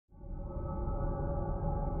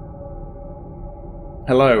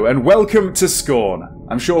Hello, and welcome to Scorn.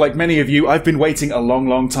 I'm sure like many of you, I've been waiting a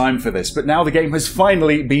long time for this, but now the game has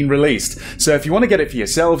finally been released. So if you want to get it for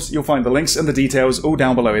yourselves, you'll find the links and the details all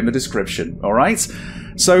down below in the description, alright?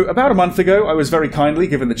 So about a month ago, I was very kindly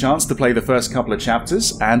given the chance to play the first couple of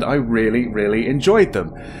chapters, and I really enjoyed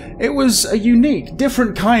them. It was a unique,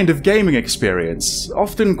 different kind of gaming experience,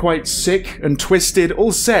 often quite sick and twisted,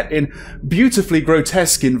 all set in beautifully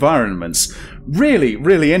grotesque environments.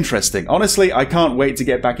 Really interesting. Honestly, I can't wait to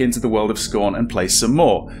get back into the world of Scorn and play some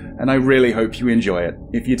more, and I really hope you enjoy it.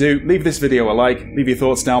 If you do, leave this video a like, leave your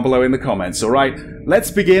thoughts down below in the comments, alright?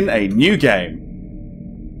 Let's begin a new game.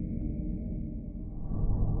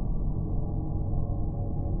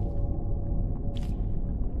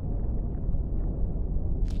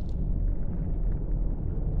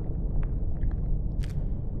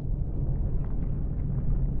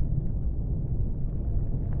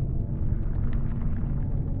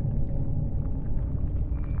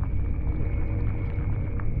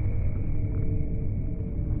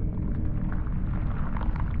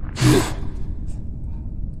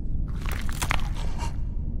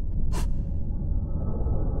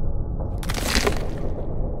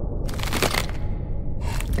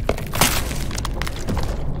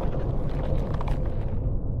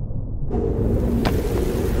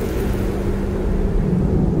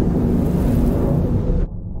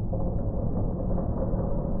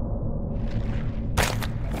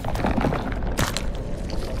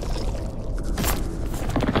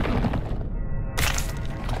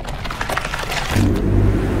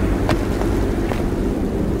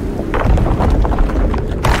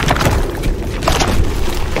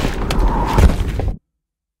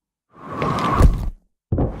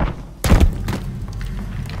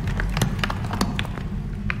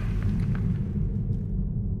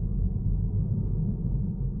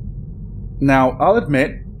 Now, I'll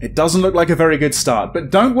admit, it doesn't look like a very good start, but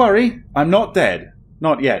don't worry, I'm not dead.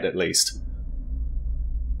 Not yet, at least.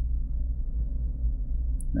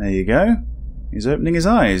 There you go. He's opening his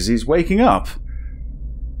eyes. He's waking up.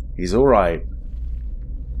 He's alright.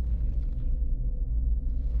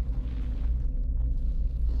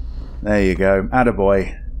 There you go.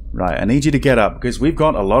 Attaboy. Right, I need you to get up, because we've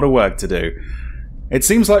got a lot of work to do. It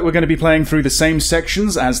seems like we're going to be playing through the same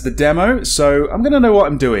sections as the demo, so I'm going to know what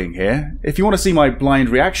I'm doing here. If you want to see my blind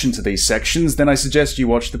reaction to these sections, then I suggest you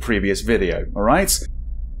watch the previous video, alright?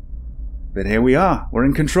 But here we are, we're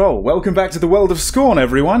in control. Welcome back to the world of Scorn,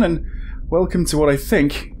 everyone, and welcome to what I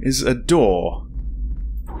think is a door.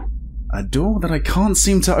 A door that I can't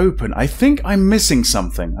seem to open. I think I'm missing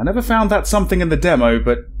something. I never found that something in the demo,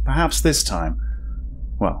 but perhaps this time.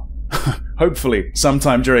 Well, hopefully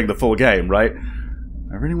sometime during the full game, right?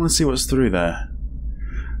 I really want to see what's through there.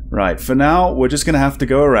 Right, for now, we're just going to have to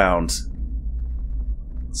go around.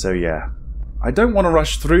 So yeah, I don't want to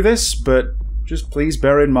rush through this, but just please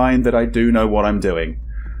bear in mind that I do know what I'm doing.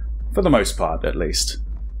 For the most part, at least.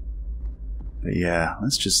 But yeah,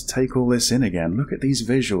 let's just take all this in again. Look at these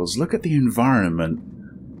visuals, look at the environment.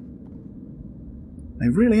 They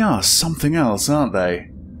really are something else, aren't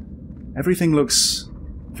they? Everything looks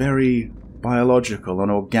very biological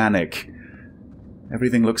and organic.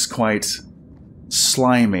 Everything looks quite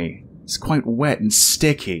slimy. It's quite wet and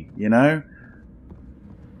sticky, you know?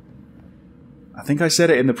 I think I said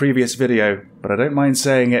it in the previous video, but I don't mind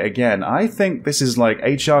saying it again. I think this is like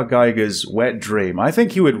H.R. Geiger's wet dream. I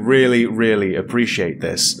think he would really appreciate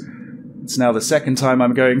this. It's now the second time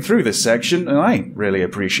I'm going through this section, and I really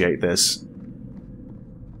appreciate this.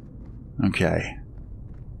 Okay.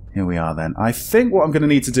 Here we are then. I think what I'm going to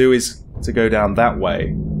need to do is to go down that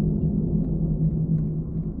way.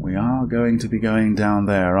 We are going to be going down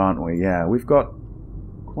there, aren't we? Yeah, we've got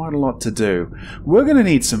quite a lot to do. We're going to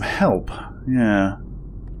need some help. Yeah.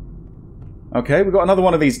 Okay, we've got another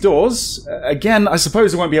one of these doors. Again, I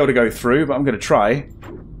suppose I won't be able to go through, but I'm going to try.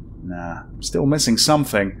 Nah, I'm still missing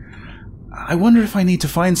something. I wonder if I need to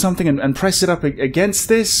find something and press it up against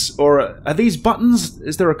this? Or are these buttons?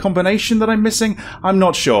 Is there a combination that I'm missing? I'm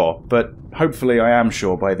not sure, but hopefully I am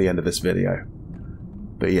sure by the end of this video.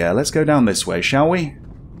 But yeah, let's go down this way, shall we?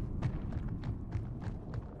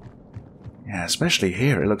 Yeah, especially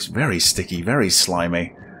here, it looks very sticky, very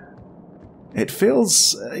slimy. It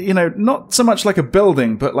feels, you know, not so much like a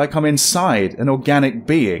building, but like I'm inside an organic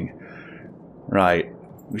being. Right,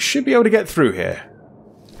 we should be able to get through here.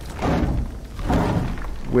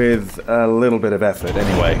 With a little bit of effort,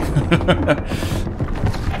 anyway.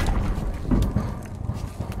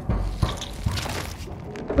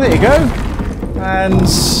 There you go. And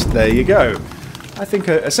there you go. I think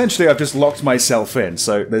essentially I've just locked myself in,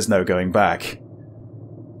 so there's no going back.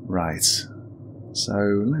 Right.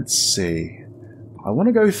 So, let's see. I want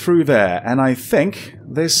to go through there, and I think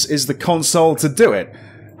this is the console to do it.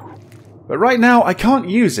 But right now, I can't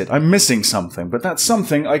use it. I'm missing something, but that's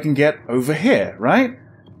something I can get over here, right?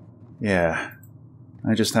 Yeah.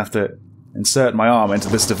 I just have to insert my arm into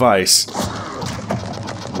this device.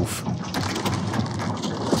 Oof.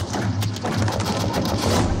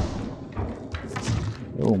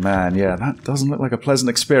 Oh man, yeah, that doesn't look like a pleasant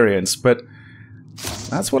experience, but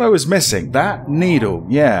that's what I was missing. That needle,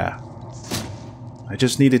 yeah. I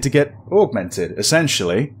just needed to get augmented,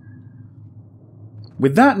 essentially.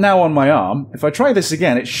 With that now on my arm, if I try this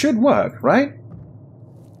again, it should work, right?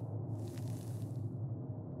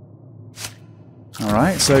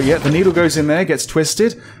 Alright, so yeah, the needle goes in there, gets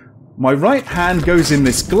twisted. My right hand goes in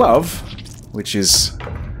this glove, which is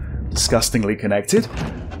disgustingly connected.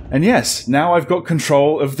 And yes, now I've got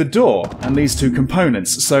control of the door and these two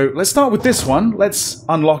components. So let's start with this one. Let's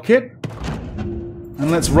unlock it.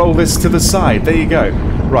 And let's roll this to the side. There you go.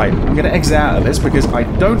 Right, I'm going to exit out of this because I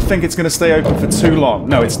don't think it's going to stay open for too long.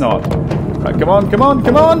 No, it's not. Right, come on, come on,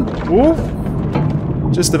 come on!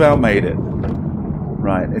 Ooh. Just about made it.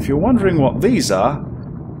 Right, if you're wondering what these are,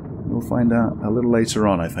 we'll find out a little later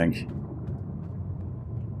on, I think.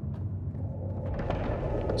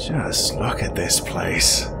 Just look at this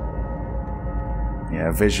place.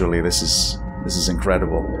 Yeah, visually this is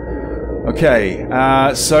incredible. Okay,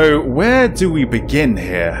 so where do we begin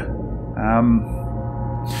here?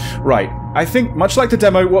 Right, I think much like the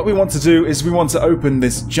demo, what we want to do is we want to open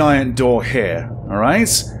this giant door here,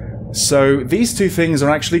 alright? So these two things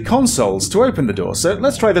are actually consoles to open the door, so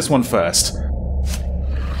let's try this one first.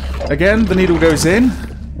 Again, the needle goes in,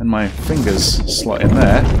 and my fingers slot in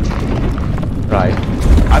there. Right.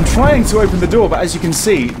 I'm trying to open the door, but as you can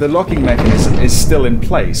see, the locking mechanism is still in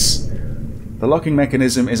place. The locking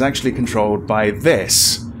mechanism is actually controlled by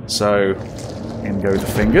this. So, in go the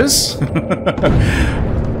fingers.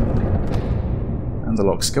 And the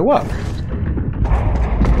locks go up.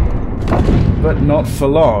 But not for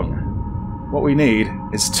long. What we need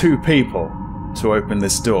is 2 people to open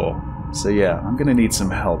this door. So yeah, I'm going to need some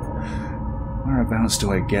help. Whereabouts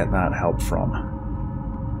do I get that help from?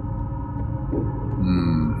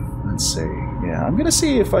 Let's see. Yeah, I'm going to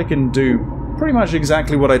see if I can do pretty much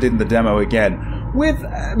exactly what I did in the demo again, with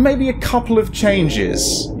maybe a couple of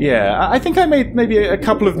changes. Yeah, I think I made maybe a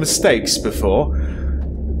couple of mistakes before.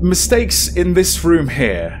 Mistakes in this room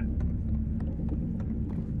here.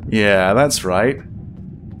 Yeah, that's right.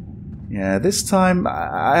 Yeah, this time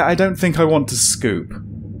I don't think I want to scoop.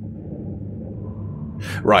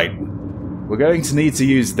 Right. We're going to need to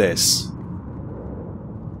use this.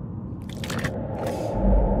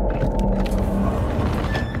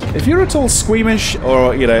 If you're at all squeamish,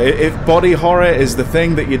 or, you know, if body horror is the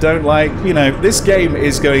thing that you don't like, you know, this game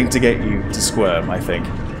is going to get you to squirm, I think.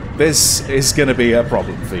 This is going to be a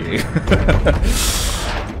problem for you.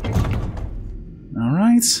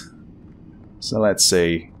 Alright. So let's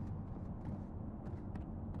see.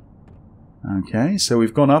 Okay, so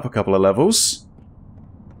we've gone up a couple of levels.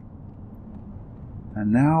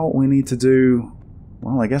 And now we need to do,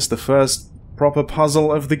 well, I guess the first proper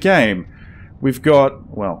puzzle of the game. We've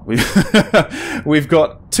got, well, we've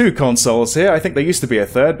got 2 consoles here. I think there used to be a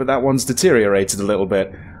third, but that one's deteriorated a little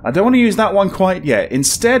bit. I don't want to use that one quite yet.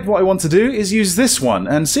 Instead, what I want to do is use this one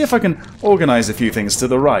and see if I can organize a few things to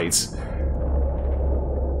the right.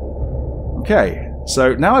 Okay,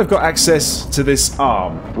 so now I've got access to this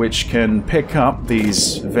arm, which can pick up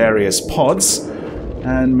these various pods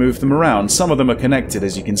and move them around. Some of them are connected,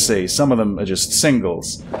 as you can see. Some of them are just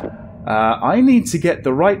singles. I need to get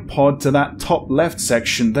the right pod to that top left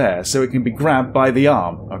section there, so it can be grabbed by the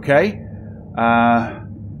arm, okay?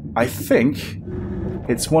 I think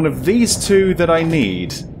it's one of these 2 that I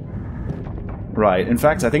need. Right, in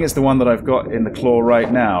fact, I think it's the one that I've got in the claw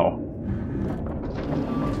right now.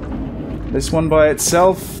 This one by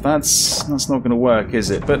itself, that's not going to work, is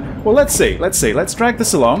it? But, well, let's see. Let's drag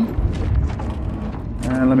this along.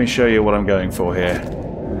 And let me show you what I'm going for here.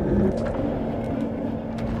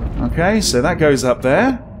 Okay, so that goes up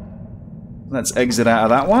there. Let's exit out of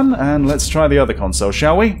that one, and let's try the other console,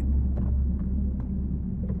 shall we?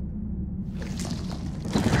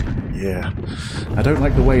 Yeah, I don't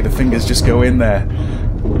like the way the fingers just go in there.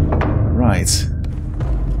 Right.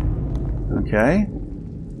 Okay.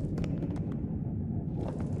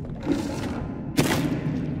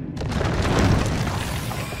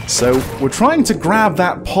 So, we're trying to grab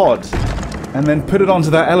that pod and then put it onto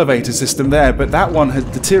that elevator system there, but that one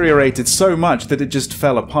had deteriorated so much that it just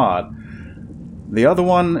fell apart. The other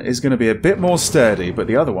one is going to be a bit more sturdy, but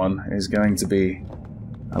the other one is going to be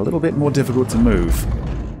a little bit more difficult to move.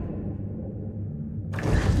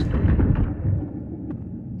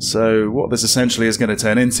 So what this essentially is going to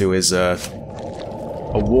turn into is a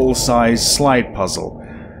wall-sized slide puzzle.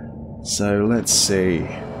 So let's see.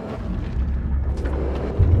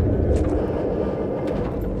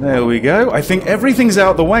 There we go. I think everything's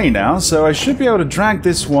out the way now, so I should be able to drag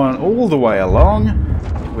this one all the way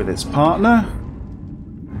along with its partner.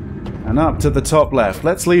 And up to the top left.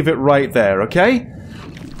 Let's leave it right there, okay?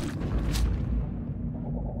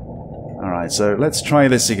 Alright, so let's try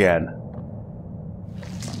this again.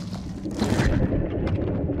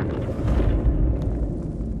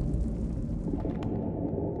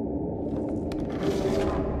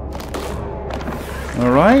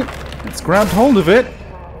 Alright, it's grabbed hold of it.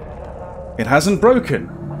 It hasn't broken.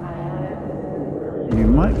 You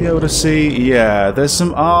might be able to see, yeah, there's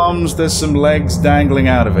some arms, there's some legs dangling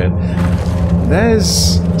out of it.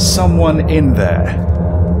 There's someone in there.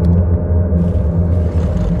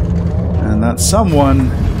 And that someone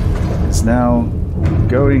is now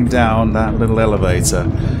going down that little elevator.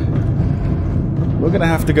 We're gonna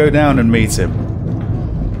have to go down and meet him.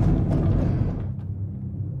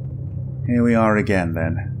 Here we are again,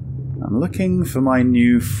 then. I'm looking for my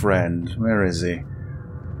new friend. Where is he?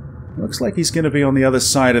 Looks like he's going to be on the other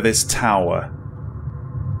side of this tower.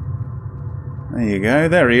 There you go.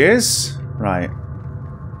 There he is. Right.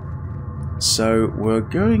 So, we're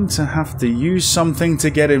going to have to use something to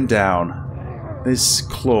get him down. This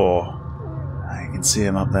claw. You can see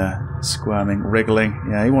him up there. Squirming, wriggling.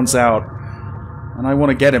 Yeah, he wants out. And I want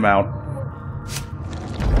to get him out.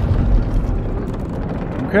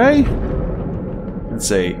 Okay. Let's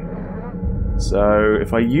see. So,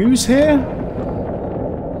 if I use here...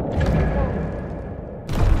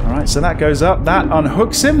 Alright, so that goes up. That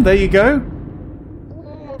unhooks him. There you go.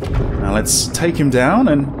 Now let's take him down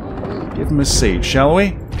and give him a seat, shall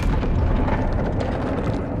we?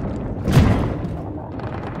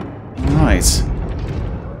 Alright.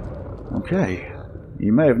 Okay.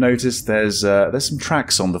 You may have noticed there's some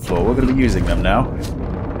tracks on the floor. We're going to be using them now.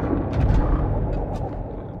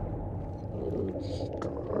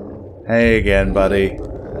 Hey again, buddy.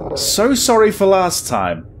 So sorry for last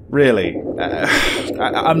time. Really.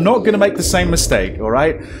 I'm not going to make the same mistake,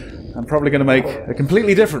 alright? I'm probably going to make a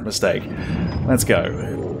completely different mistake. Let's go.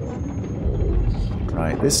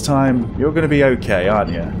 Right, this time you're going to be okay,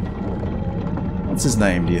 aren't you? What's his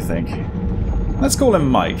name, do you think? Let's call him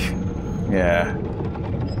Mike. Yeah.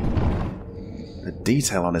 The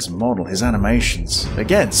detail on his model, his animations.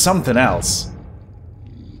 Again, something else.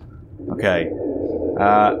 Okay.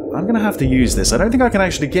 I'm going to have to use this. I don't think I can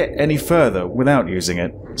actually get any further without using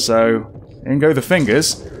it. So, in go the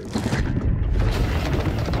fingers.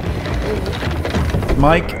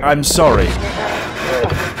 Mike, I'm sorry.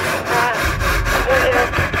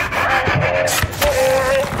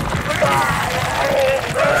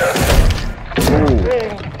 Ooh.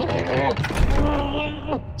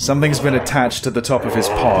 Something's been attached to the top of his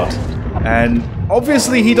pod. And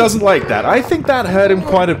obviously he doesn't like that. I think that hurt him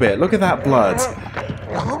quite a bit. Look at that blood.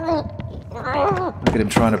 Look at him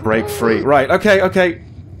trying to break free. Right, okay.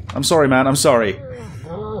 I'm sorry, man, I'm sorry.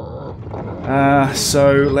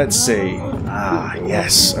 So, let's see. Ah,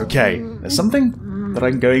 yes, okay. There's something that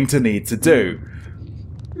I'm going to need to do.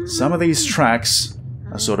 Some of these tracks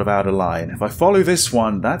are sort of out of line. If I follow this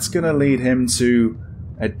one, that's going to lead him to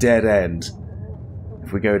a dead end.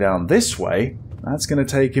 If we go down this way, that's going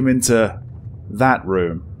to take him into that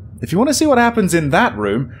room. If you want to see what happens in that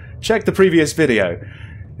room, check the previous video.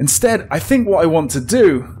 Instead, I think what I want to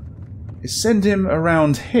do is send him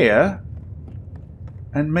around here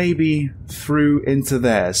and maybe through into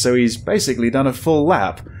there. So he's basically done a full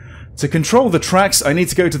lap. To control the tracks, I need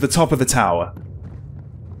to go to the top of the tower.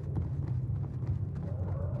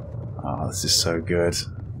 Oh, this is so good.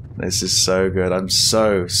 This is so good. I'm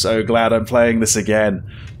so glad I'm playing this again.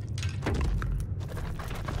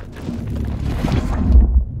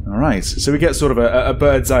 Alright, so we get sort of a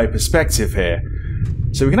bird's eye perspective here.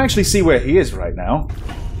 So we can actually see where he is right now.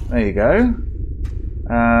 There you go.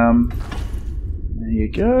 There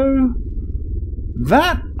you go.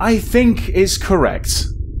 That, I think, is correct.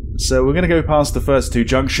 So we're going to go past the first two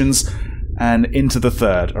junctions and into the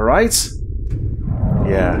third, alright?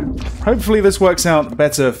 Yeah. Hopefully this works out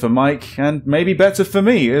better for Mike, and maybe better for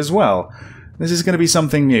me as well. This is going to be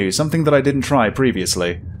something new, something that I didn't try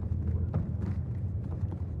previously.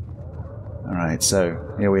 Alright, so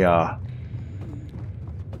here we are.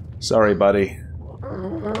 Sorry, buddy.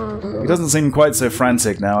 He doesn't seem quite so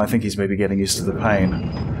frantic now. I think he's maybe getting used to the pain.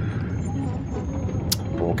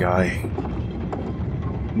 Poor guy.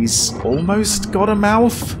 He's almost got a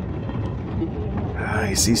mouth.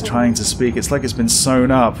 He's trying to speak. It's like it's been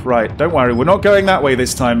sewn up. Right, don't worry. We're not going that way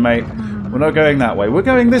this time, mate. We're not going that way. We're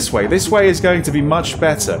going this way. This way is going to be much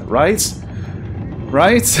better, right?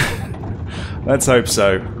 Right? Let's hope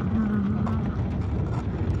so.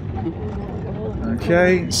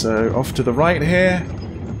 Okay, so off to the right here.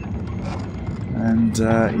 And,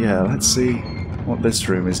 yeah, let's see what this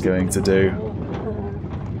room is going to do.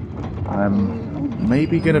 I'm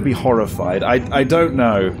maybe going to be horrified. I don't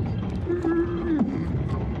know.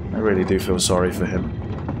 I really do feel sorry for him.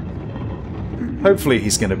 Hopefully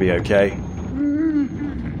he's going to be okay.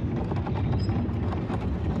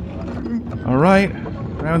 Alright,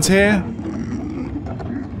 around here.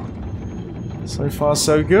 So far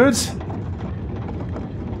so good.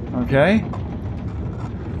 Okay.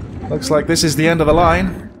 Looks like this is the end of the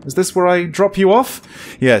line. Is this where I drop you off?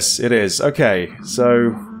 Yes, it is. Okay, so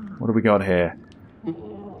what do we got here?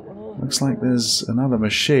 Looks like there's another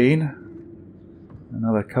machine.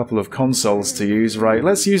 Another couple of consoles to use. Right,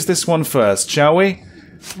 let's use this one first, shall we?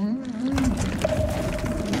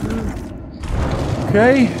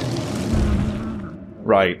 Okay.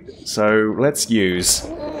 Right, so let's use...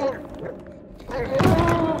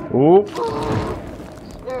 Ooh.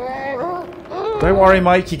 Don't worry,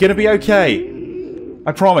 Mike, you're gonna be okay.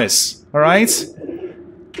 I promise, alright?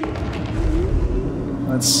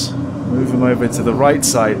 Let's move him over to the right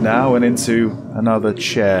side now and into another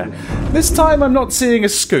chair. This time I'm not seeing a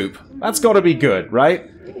scoop. That's gotta be good, right?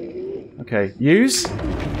 Okay, use.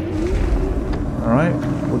 Alright,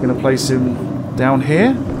 we're gonna place him down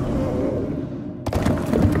here.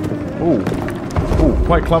 Ooh. Ooh,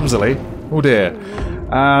 quite clumsily. Oh dear.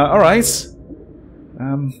 Alright.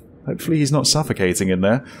 Hopefully he's not suffocating in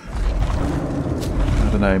there. I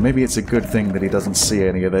don't know, maybe it's a good thing that he doesn't see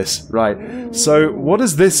any of this. Right, so what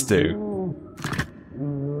does this do?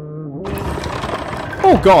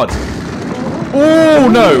 Oh god! Oh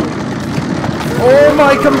no! Oh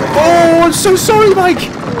Mike, I'm so sorry, Mike!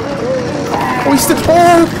 Oh, he's still...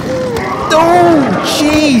 Oh!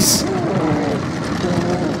 Jeez!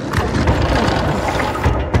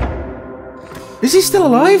 Is he still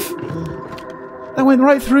alive? That went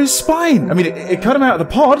right through his spine. I mean, it cut him out of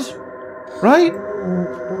the pod, right?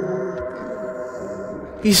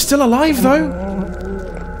 He's still alive, though.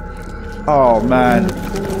 Oh, man.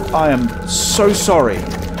 I am so sorry.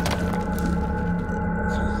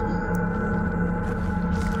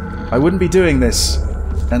 I wouldn't be doing this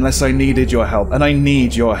unless I needed your help, and I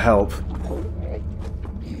need your help.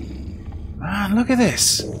 Man, look at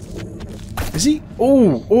this. Is he...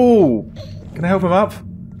 Oh, oh. Can I help him up?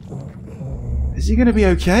 Is he going to be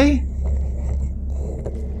okay?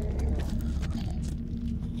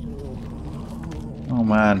 Oh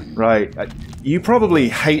man, right. You probably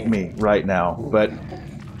hate me right now, but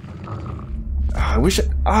I wish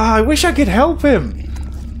I could help him.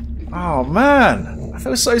 Oh man, I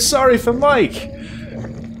feel so sorry for Mike.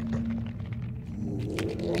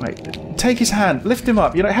 Right, take his hand, lift him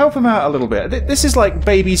up. You know, help him out a little bit. This is like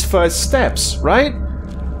baby's first steps, right?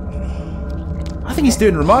 I think he's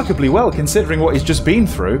doing remarkably well considering what he's just been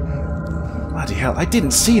through. Bloody hell, I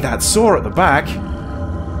didn't see that saw at the back.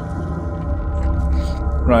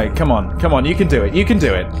 Right, come on, you can do it, you can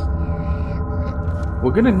do it.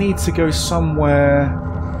 We're gonna need to go somewhere...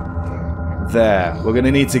 there. We're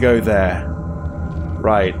gonna need to go there.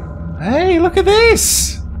 Right. Hey, look at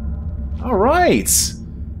this! Alright!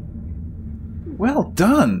 Well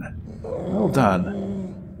done. Well done.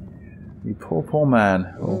 You poor, poor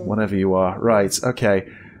man, or whatever you are. Right, okay.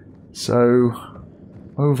 So,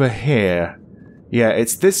 over here. Yeah,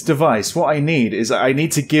 it's this device. What I need is I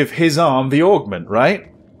need to give his arm the augment, right?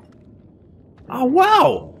 Oh,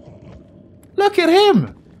 wow! Look at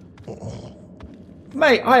him!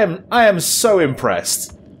 Mate, I am so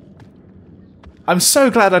impressed. I'm so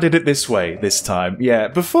glad I did it this way, this time. Yeah,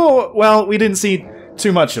 before, well, we didn't see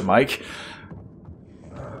too much of Mike.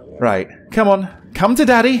 Right, come on. Come to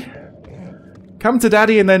Daddy. Come to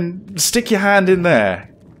Daddy and then stick your hand in there.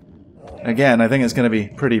 Again, I think it's going to be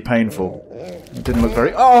pretty painful. It didn't look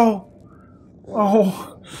very... Oh!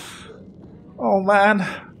 Oh! Oh, man.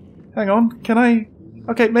 Hang on, can I...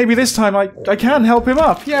 Okay, maybe this time I can help him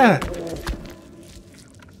up, yeah!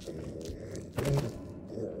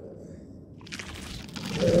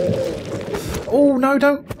 Oh, no,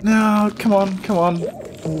 don't... No, come on, come on.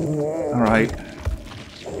 Alright.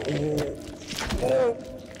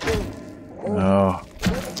 Oh.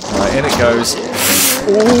 Right, in it goes.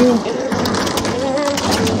 Ooh.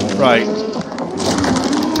 Right.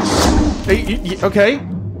 Okay.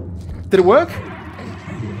 Did it work?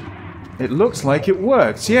 It looks like it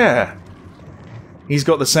worked, yeah. He's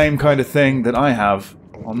got the same kind of thing that I have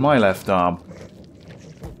on my left arm.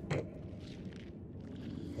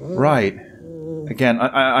 Right. Again,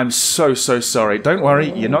 I'm so sorry. Don't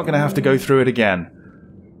worry, you're not going to have to go through it again.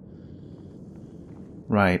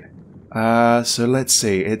 Right. So let's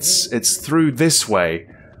see. It's through this way.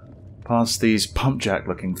 Past these pump jack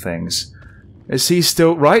looking things. Is he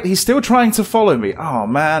still... Right, he's still trying to follow me. Oh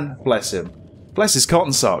man, bless him. Bless his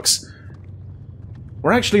cotton socks.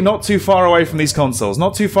 We're actually not too far away from these consoles.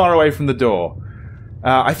 Not too far away from the door.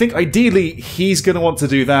 I think ideally he's going to want to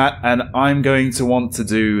do that, and I'm going to want to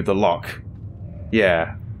do the lock.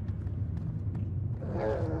 Yeah.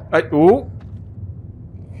 Ooh.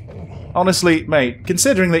 Honestly, mate,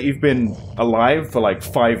 considering that you've been alive for like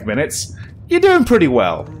 5 minutes, you're doing pretty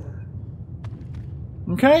well.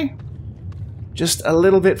 Okay? Just a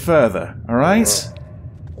little bit further, alright?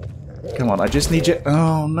 Come on, I just need your...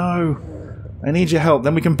 Oh, no. I need your help.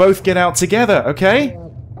 Then we can both get out together, okay?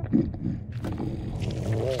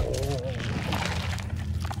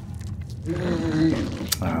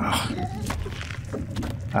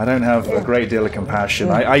 I don't have a great deal of compassion.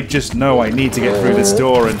 I just know I need to get through this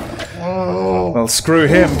door and... Well, screw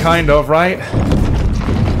him, kind of, right?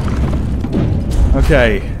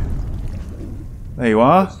 Okay. There you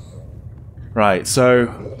are. Right,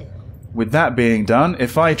 so... With that being done,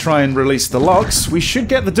 if I try and release the locks, we should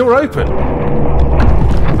get the door open.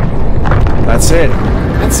 That's it.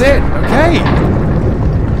 That's it, okay.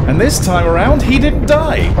 And this time around, he didn't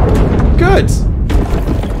die. Good.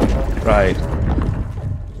 Right.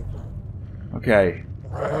 Okay.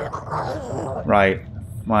 Right.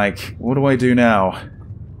 Mike, what do I do now?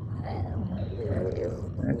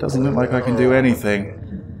 It doesn't look like I can do anything.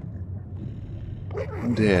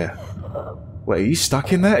 Oh dear. Wait, are you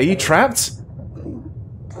stuck in there? Are you trapped?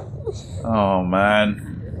 Oh man.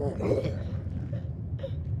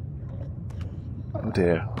 Oh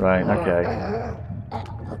dear. Right, okay.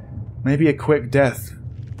 Maybe a quick death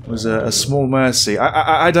was a small mercy.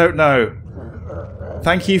 I don't know.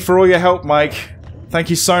 Thank you for all your help, Mike. Thank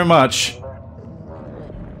you so much.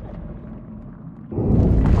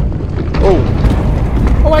 Oh.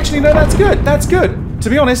 Oh, actually, no, that's good. That's good. To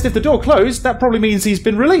be honest, if the door closed, that probably means he's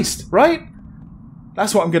been released, right?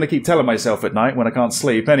 That's what I'm going to keep telling myself at night when I can't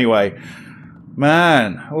sleep. Anyway.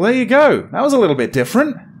 Man. Well, there you go. That was a little bit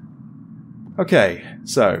different. Okay.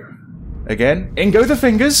 So. Again. In go the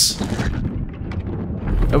fingers.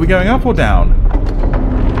 Are we going up or down?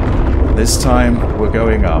 This time, we're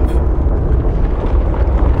going up.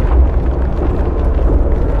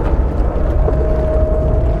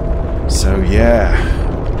 So, yeah.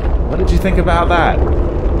 What did you think about that?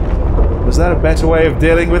 Was that a better way of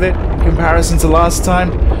dealing with it in comparison to last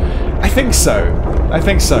time? I think so. I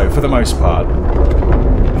think so, for the most part.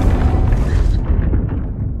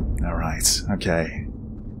 Alright, okay.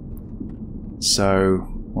 So,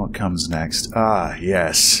 what comes next? Ah,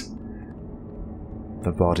 yes.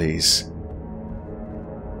 The bodies.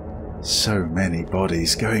 So many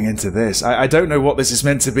bodies going into this. I don't know what this is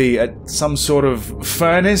meant to be. Some sort of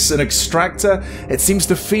furnace, an extractor? It seems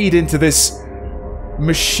to feed into this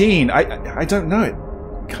machine. I don't know.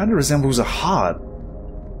 It kind of resembles a heart.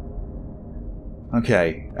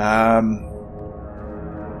 Okay.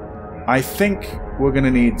 I think we're going to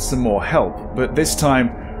need some more help. But this time,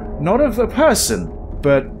 not of a person,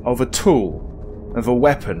 but of a tool. Of a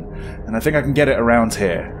weapon. And I think I can get it around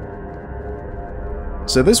here.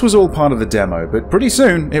 So this was all part of the demo, but pretty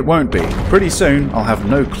soon it won't be. Pretty soon I'll have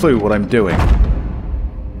no clue what I'm doing.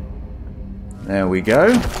 There we go.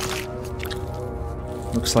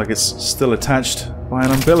 Looks like it's still attached by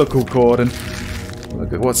an umbilical cord, and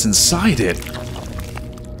look at what's inside it.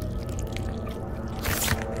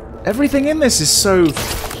 Everything in this is so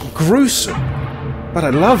gruesome, but I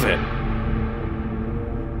love it.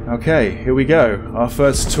 Okay, here we go. Our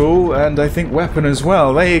first tool, and I think weapon as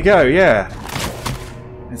well. There you go, yeah.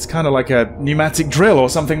 It's kind of like a pneumatic drill or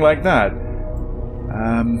something like that.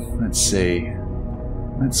 Let's see.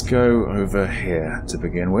 Let's go over here to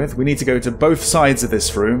begin with. We need to go to both sides of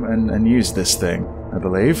this room and use this thing, I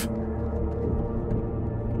believe.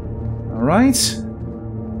 Alright.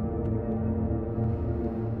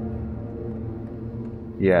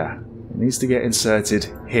 Yeah, it needs to get inserted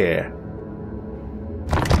here.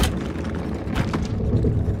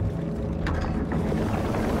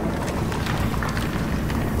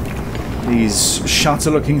 These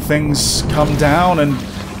shutter-looking things come down, and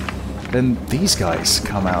then these guys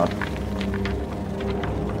come out.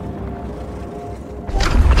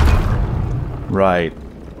 Right.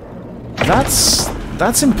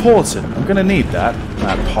 That's important. I'm gonna need that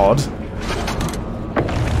pod.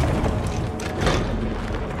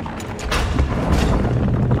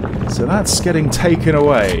 So that's getting taken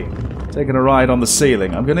away. Taking a ride on the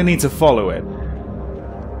ceiling. I'm gonna need to follow it.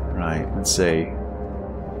 Right, let's see.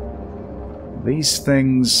 These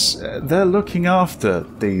things, they're looking after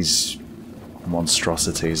these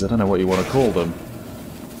monstrosities. I don't know what you want to call them.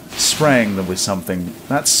 Spraying them with something.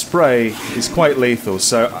 That spray is quite lethal,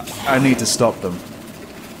 so I need to stop them.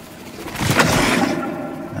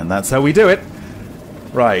 And that's how we do it.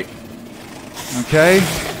 Right. Okay.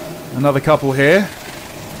 Another couple here.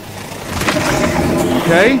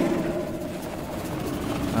 Okay.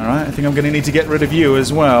 Alright, I think I'm going to need to get rid of you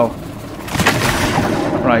as well.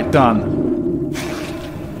 Right, done.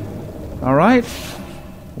 Alright.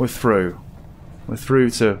 We're through. We're through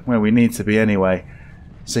to where we need to be anyway.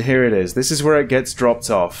 So here it is. This is where it gets dropped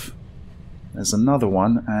off. There's another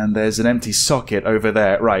one, and there's an empty socket over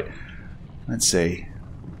there. Right. Let's see.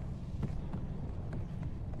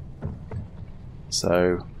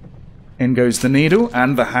 So, in goes the needle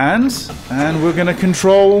and the hand, and we're going to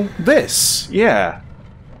control this. Yeah.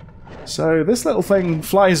 So this little thing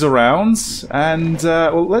flies around, and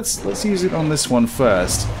well, let's use it on this one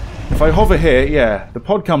first. If I hover here, yeah, the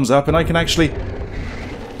pod comes up, and I can actually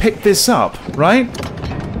pick this up, right?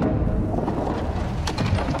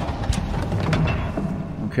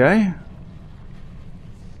 Okay.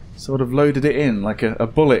 Sort of loaded it in like a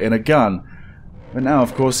bullet in a gun. But now,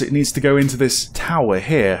 of course, it needs to go into this tower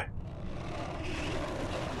here.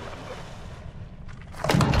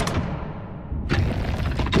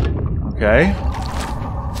 Okay.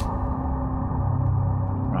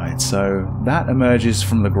 Right, so that emerges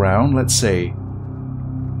from the ground. Let's see.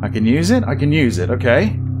 I can use it? I can use it,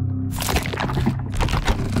 okay.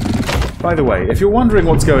 By the way, if you're wondering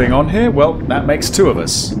what's going on here, well, that makes two of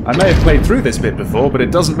us. I may have played through this bit before, but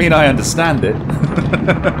it doesn't mean I understand it.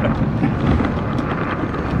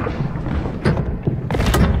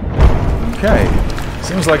 Okay,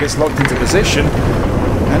 seems like it's locked into position.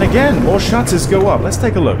 And again, more shutters go up. Let's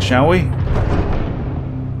take a look, shall we?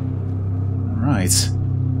 Right.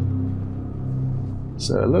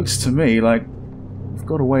 So it looks to me like we've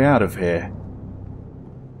got a way out of here.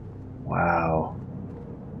 Wow.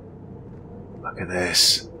 Look at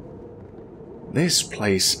this. This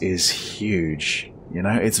place is huge. You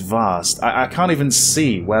know, it's vast. I can't even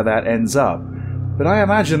see where that ends up. But I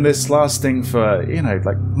imagine this lasting for, you know,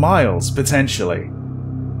 like miles, potentially.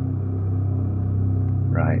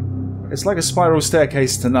 Right. It's like a spiral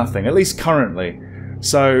staircase to nothing, at least currently.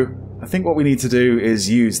 So, I think what we need to do is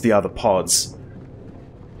use the other pods.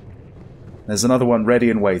 There's another one ready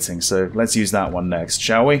and waiting, so let's use that one next,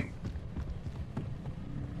 shall we?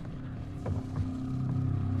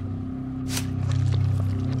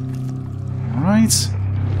 Alright.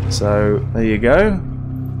 So, there you go.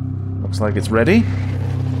 Looks like it's ready.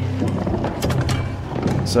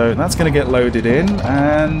 So that's going to get loaded in,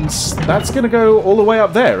 and that's going to go all the way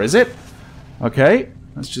up there, is it? Okay,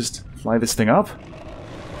 let's just fly this thing up.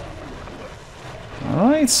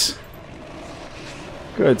 Alright.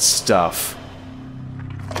 Good stuff.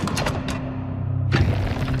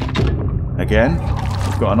 Again,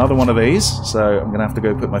 we've got another one of these, so I'm going to have to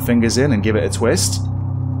go put my fingers in and give it a twist.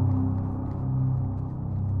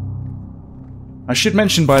 I should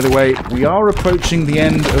mention, by the way, we are approaching the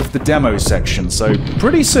end of the demo section, so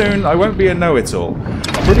pretty soon I won't be a know-it-all.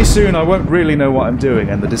 Pretty soon I won't really know what I'm doing,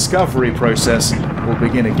 and the discovery process will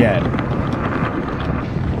begin again.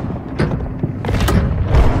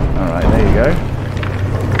 Alright, there you go.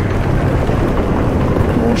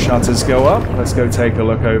 More shutters go up. Let's go take a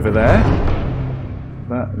look over there.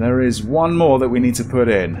 But there is one more that we need to put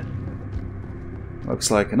in.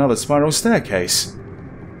 Looks like another spiral staircase.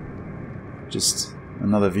 Just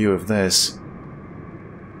another view of this.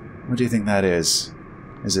 What do you think that is?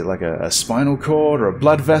 Is it like a spinal cord or a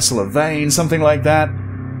blood vessel, a vein, something like that?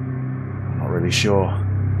 I'm not really sure.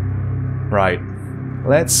 Right.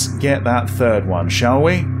 Let's get that third one, shall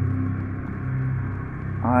we?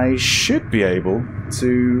 I should be able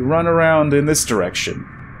to run around in this direction.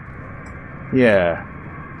 Yeah.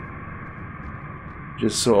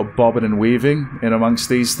 Just sort of bobbing and weaving in amongst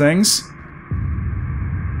these things.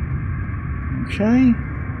 Okay.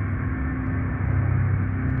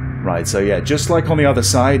 Right, so yeah, just like on the other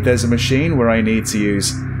side, there's a machine where I need to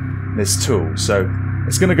use this tool. So,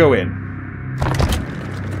 it's going to go in.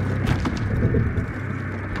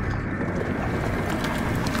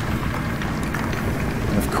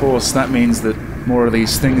 And of course, that means that more of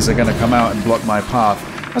these things are going to come out and block my path.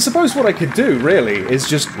 I suppose what I could do, really, is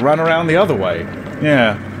just run around the other way.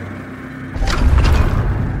 Yeah.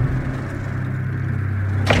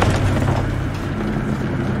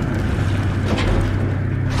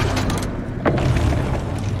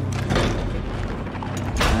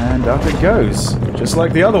 And up it goes, just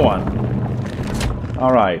like the other one.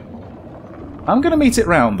 Alright. I'm going to meet it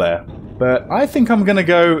round there. But I think I'm going to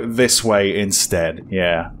go this way instead.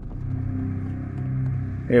 Yeah.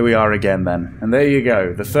 Here we are again then. And there you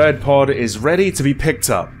go. The third pod is ready to be picked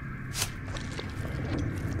up.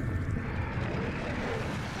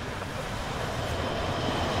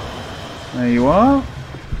 There you are.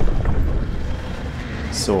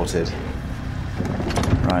 Sorted.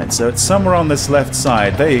 Right, so it's somewhere on this left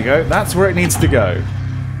side. There you go. That's where it needs to go.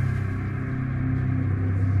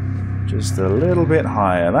 Just a little bit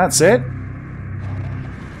higher. That's it.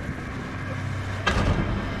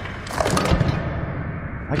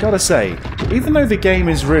 I gotta say, even though the game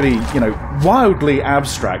is really, wildly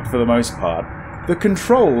abstract for the most part, the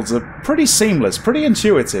controls are pretty seamless, pretty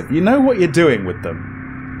intuitive. You know what you're doing with them.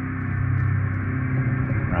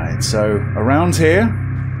 Right, so around here.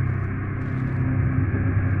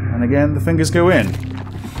 And again, the fingers go in.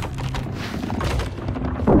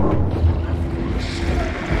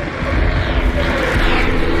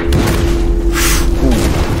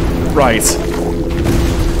 Ooh, right.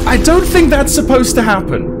 I don't think that's supposed to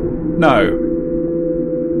happen. No.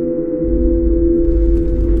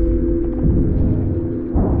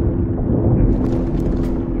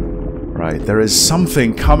 Right, there is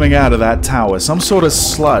something coming out of that tower. Some sort of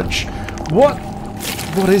sludge. What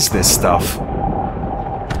is this stuff?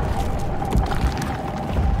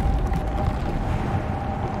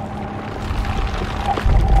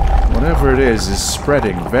 Whatever it is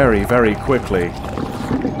spreading very, very quickly.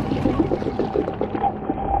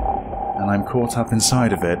 I'm caught up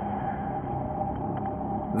inside of it.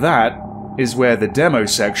 That is where the demo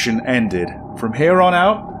section ended. From here on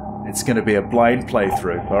out, it's going to be a blind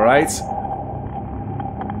playthrough, alright?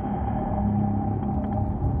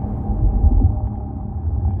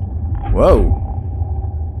 Whoa!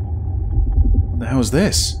 What the hell is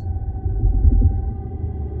this?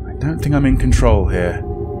 I don't think I'm in control here.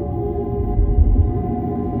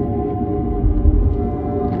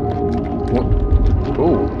 What?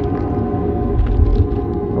 Oh.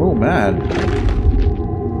 Oh, man.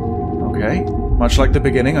 Okay. Much like the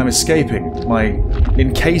beginning, I'm escaping. My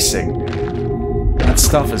encasing. That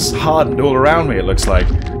stuff is hardened all around me, it looks like.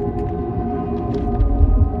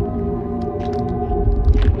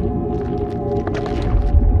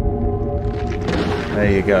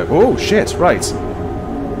 There you go. Oh, shit, right.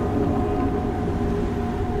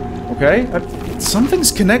 Okay.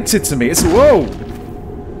 Something's connected to me. It's... Whoa!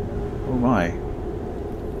 Oh, my.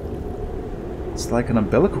 It's like an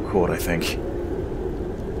umbilical cord, I think.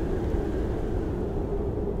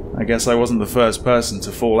 I guess I wasn't the first person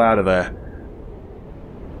to fall out of there.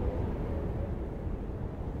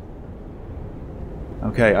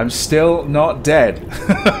 Okay, I'm still not dead.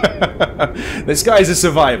 This guy's a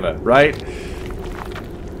survivor, right?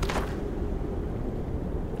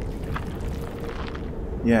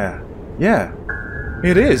 Yeah. Yeah.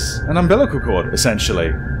 It is an umbilical cord,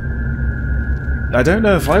 essentially. I don't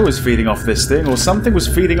know if I was feeding off this thing or something was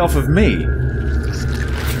feeding off of me.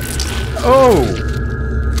 Oh!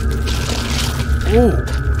 Oh!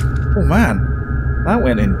 Oh man! That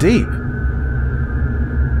went in deep.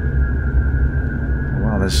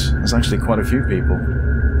 Wow, there's actually quite a few people.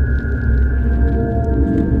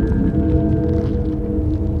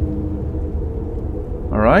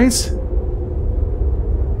 Alright.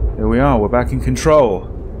 Here we are, we're back in control.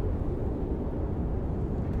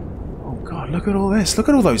 Look at all this. Look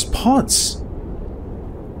at all those pods.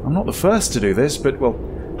 I'm not the first to do this, but, well,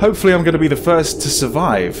 hopefully I'm going to be the first to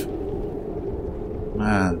survive.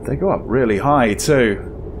 Man, they go up really high, too.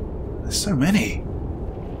 There's so many.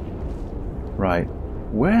 Right.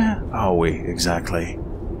 Where are we, exactly?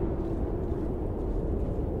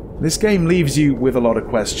 This game leaves you with a lot of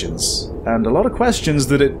questions. And a lot of questions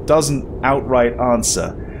that it doesn't outright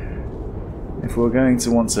answer. If we're going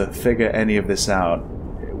to want to figure any of this out,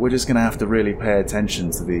 we're just going to have to really pay attention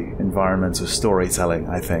to the environmental storytelling,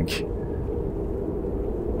 I think.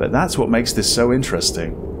 But that's what makes this so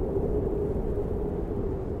interesting.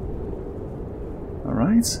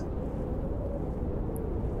 Alright.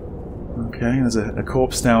 Okay, there's a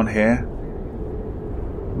corpse down here.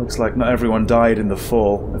 Looks like not everyone died in the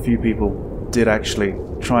fall. A few people did actually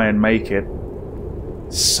try and make it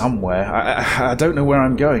somewhere. I don't know where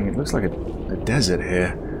I'm going. It looks like a desert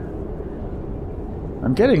here.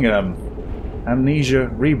 I'm getting Amnesia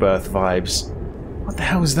Rebirth vibes. What the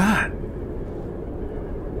hell is that?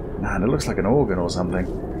 Man, it looks like an organ or something.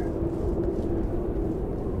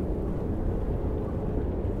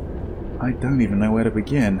 I don't even know where to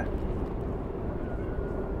begin.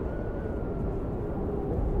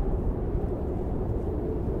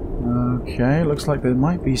 Okay, looks like there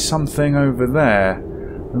might be something over there.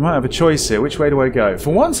 We might have a choice here. Which way do I go?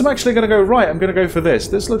 For once, I'm actually going to go right. I'm going to go for this.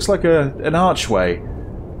 This looks like an archway.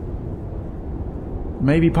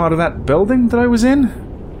 Maybe part of that building that I was in?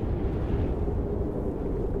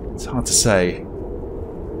 It's hard to say.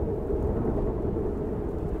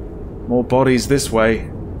 More bodies this way.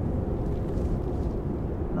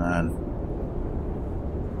 Man.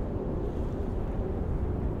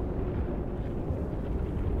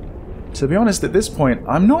 To be honest, at this point,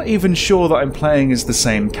 I'm not even sure that I'm playing as the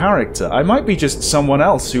same character. I might be just someone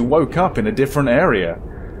else who woke up in a different area.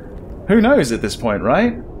 Who knows at this point,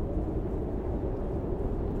 right?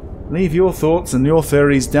 Leave your thoughts and your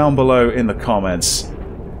theories down below in the comments.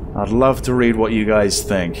 I'd love to read what you guys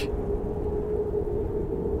think.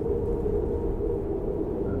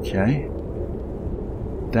 Okay.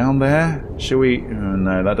 Down there? Shall we... Oh,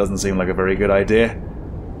 no, that doesn't seem like a very good idea.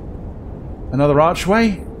 Another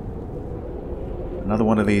archway? Another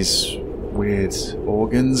one of these weird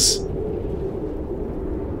organs.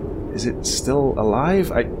 Is it still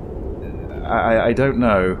alive? I don't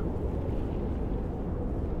know.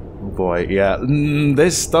 Oh boy, yeah.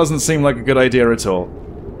 This doesn't seem like a good idea at all.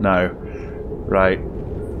 No. Right.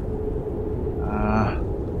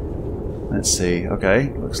 Let's see.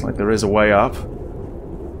 Okay, looks like there is a way up.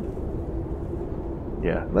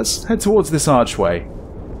 Yeah, let's head towards this archway.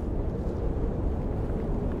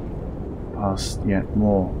 Past yet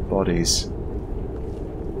more bodies.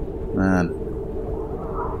 Man.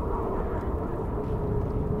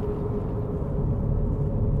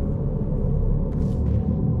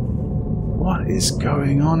 What is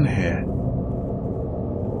going on here?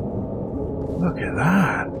 Look at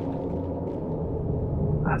that.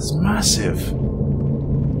 That's massive.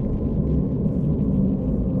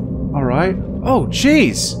 Alright. Oh,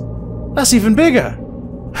 jeez! That's even bigger!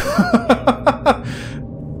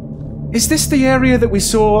 Is this the area that we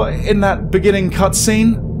saw in that beginning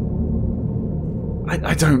cutscene?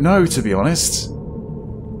 I don't know, to be honest.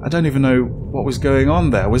 I don't even know what was going on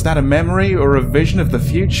there. Was that a memory or a vision of the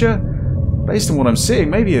future? Based on what I'm seeing,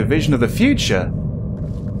 maybe a vision of the future.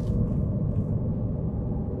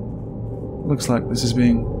 Looks like this is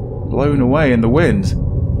being blown away in the wind.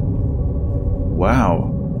 Wow.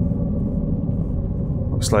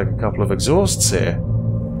 Looks like a couple of exhausts here.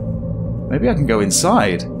 Maybe I can go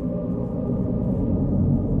inside.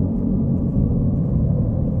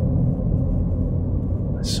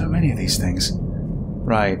 There's so many of these things.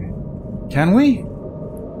 Right. Can we?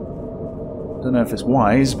 Don't know if it's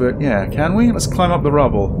wise, but yeah, can we? Let's climb up the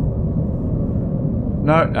rubble.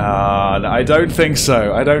 No, I don't think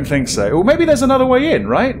so. I don't think so. Well, maybe there's another way in,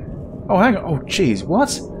 right? Oh, hang on. Oh, jeez,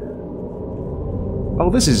 what? Oh,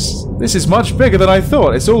 this is much bigger than I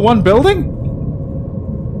thought. It's all one building?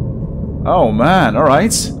 Oh, man,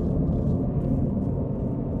 alright.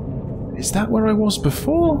 Is that where I was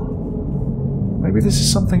before? Maybe this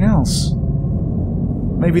is something else.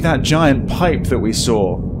 Maybe that giant pipe that we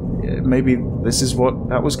saw. Maybe this is what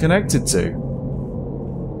that was connected to.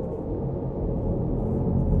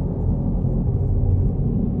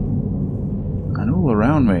 And all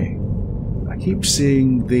around me, I keep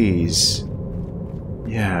seeing these.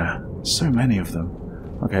 Yeah, so many of them.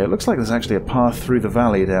 Okay, it looks like there's actually a path through the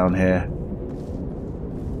valley down here.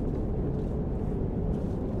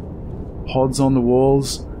 Pods on the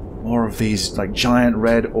walls. More of these, like, giant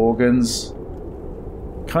red organs.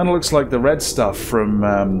 Kind of looks like the red stuff from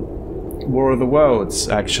War of the Worlds,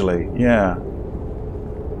 actually. Yeah.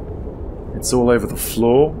 It's all over the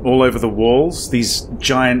floor, all over the walls. These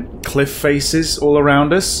giant cliff faces all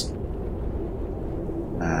around us.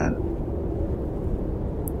 Man.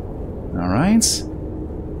 Alright.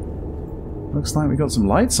 Looks like we got some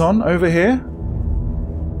lights on over here.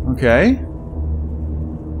 Okay.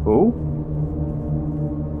 Cool.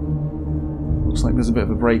 Looks like there's a bit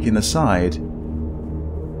of a break in the side.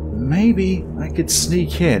 Maybe I could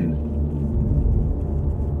sneak in.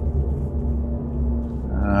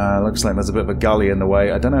 Looks like there's a bit of a gully in the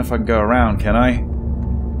way. I don't know if I can go around, can I?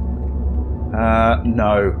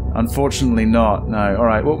 No. Unfortunately not. No.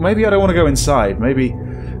 Alright, well, maybe I don't want to go inside. Maybe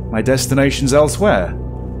my destination's elsewhere.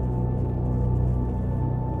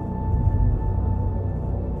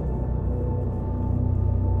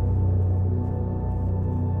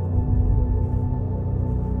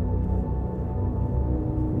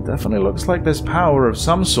 Definitely looks like there's power of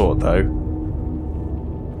some sort, though.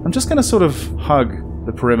 I'm just going to sort of hug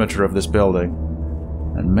the perimeter of this building.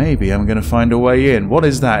 And maybe I'm going to find a way in. What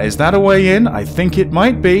is that? Is that a way in? I think it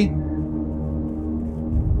might be.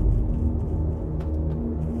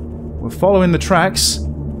 We're following the tracks.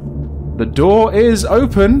 The door is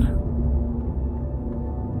open.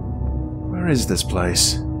 Where is this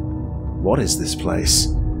place? What is this place?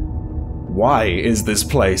 Why is this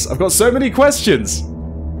place? I've got so many questions!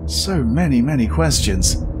 So many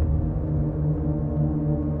questions.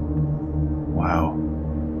 Wow.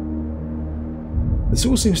 This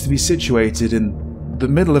all seems to be situated in the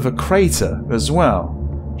middle of a crater as well.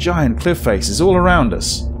 Giant cliff faces all around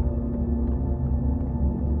us.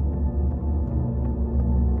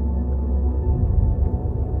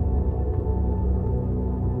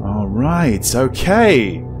 Alright,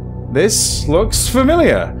 okay. This looks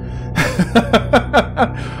familiar.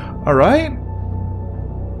 Alright.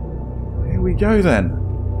 Here we go then.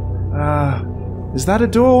 Is that a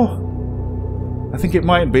door? I think it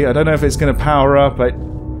might be. I don't know if it's going to power up.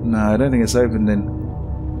 No, I don't think it's opened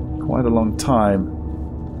in quite a long time.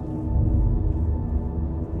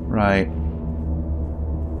 Right.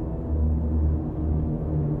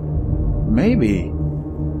 Maybe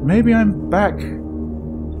I'm back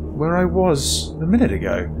where I was a minute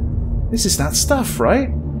ago. This is that stuff, right?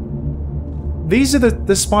 These are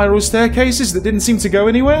the spiral staircases that didn't seem to go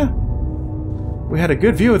anywhere? We had a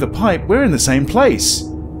good view of the pipe. We're in the same place.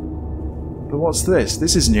 But what's this?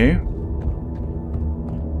 This is new.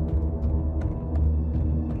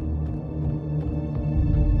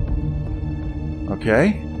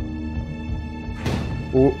 Okay.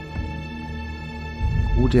 Oh.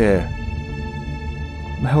 Oh dear.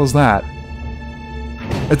 What the hell's that?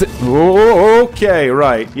 Oh, okay,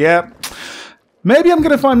 right, yeah. Maybe I'm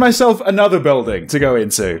gonna find myself another building to go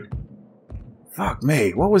into. Fuck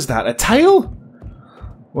me, what was that? A tail?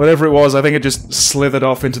 Whatever it was, I think it just slithered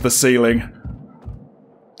off into the ceiling.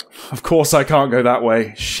 Of course I can't go that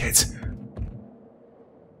way. Shit.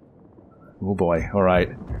 Oh boy,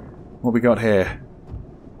 alright. What we got here?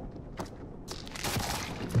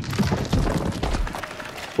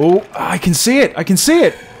 Oh, I can see it! I can see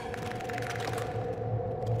it!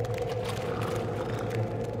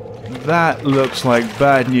 That looks like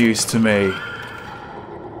bad news to me.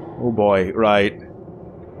 Oh boy, right.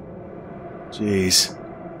 Jeez.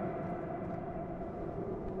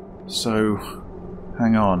 So,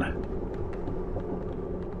 hang on.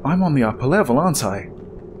 I'm on the upper level, aren't I?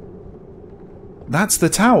 That's the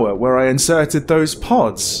tower where I inserted those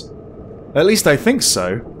pods. At least I think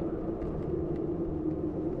so.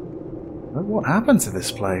 But what happened to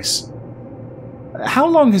this place? How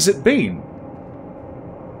long has it been?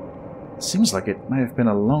 Seems like it may have been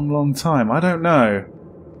a long time. I don't know.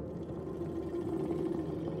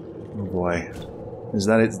 Oh boy. Is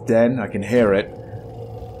that its den? I can hear it.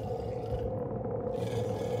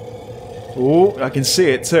 Oh, I can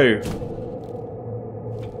see it too.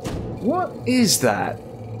 What is that?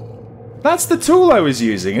 That's the tool I was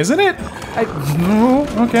using, isn't it?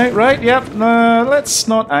 Okay, right, yep. Let's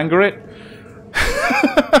not anger it.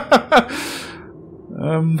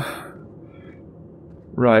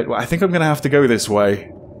 Right, well, I think I'm gonna have to go this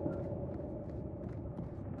way.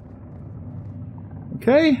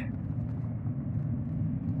 Okay.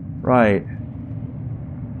 Right.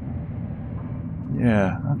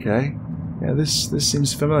 Yeah, okay. Yeah, this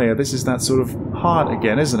seems familiar. This is that sort of heart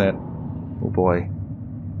again, isn't it? Oh boy.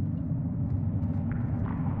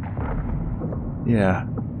 Yeah.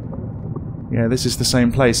 Yeah, this is the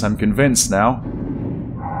same place, I'm convinced now.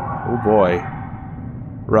 Oh boy.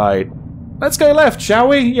 Right. Let's go left, shall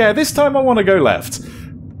we? Yeah, this time I want to go left.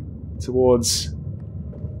 Towards...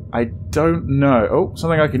 I don't know. Oh,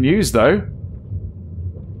 something I can use, though.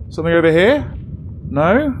 Something over here?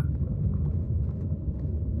 No?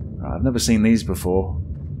 I've never seen these before.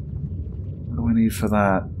 What do I need for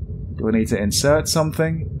that? Do I need to insert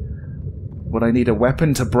something? Would I need a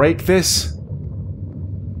weapon to break this?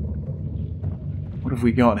 What have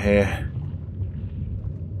we got here?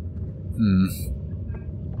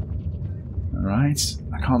 Alright.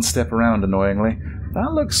 I can't step around, annoyingly.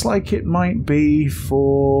 That looks like it might be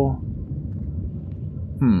for...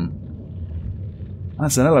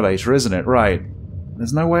 That's an elevator, isn't it? Right.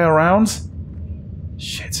 There's no way around?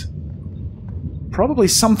 Shit. Probably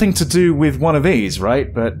something to do with one of these,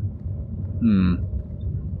 right? But...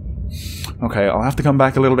 Okay, I'll have to come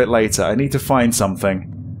back a little bit later. I need to find something.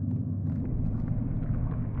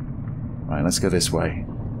 Right, let's go this way.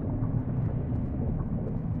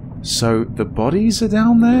 So, the bodies are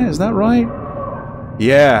down there? Is that right?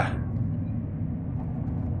 Yeah.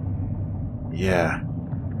 Yeah.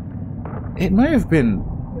 It may have been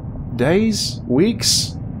days,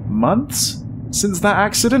 weeks, months since that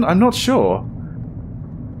accident? I'm not sure.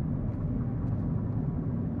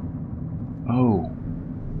 Oh.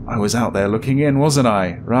 I was out there looking in, wasn't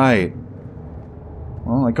I? Right.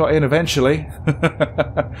 Well, I got in eventually.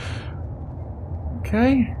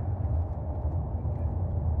 Okay.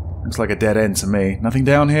 Looks like a dead end to me. Nothing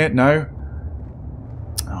down here? No?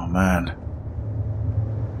 Oh, man.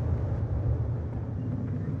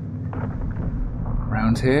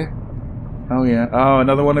 Around here? Oh yeah. Oh,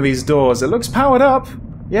 another one of these doors. It looks powered up.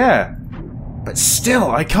 Yeah. But still,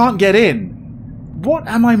 I can't get in. What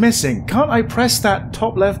am I missing? Can't I press that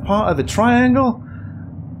top left part of the triangle?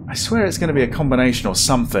 I swear it's going to be a combination or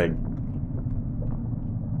something.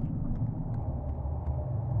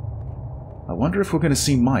 I wonder if we're going to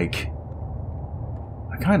see Mike.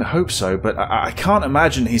 I kind of hope so, but I can't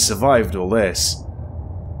imagine he survived all this.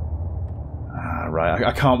 Ah, right.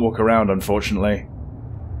 I can't walk around, unfortunately.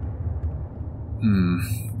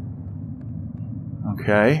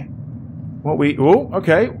 Okay. Oh,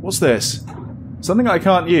 okay. What's this? Something I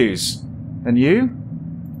can't use. And you?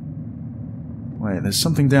 Wait, there's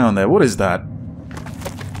something down there. What is that?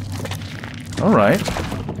 Alright.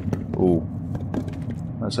 Ooh.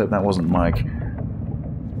 Let's hope that wasn't Mike.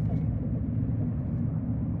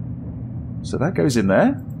 So that goes in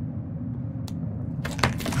there.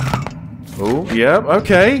 Oh, yeah,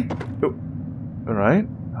 okay. Oh. Alright.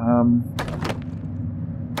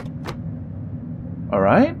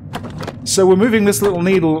 Alright. So we're moving this little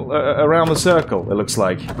needle around the circle, it looks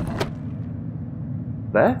like.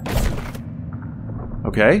 There?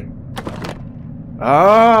 Okay.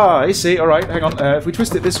 Ah, I see. Alright, hang on. If we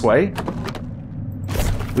twist it this way,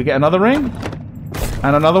 we get another ring.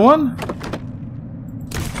 And another one.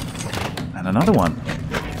 And another one.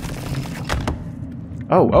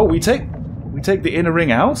 Oh, we take the inner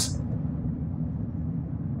ring out?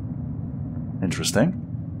 Interesting.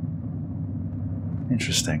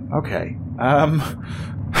 Interesting. Okay.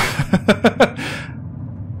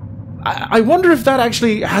 I wonder if that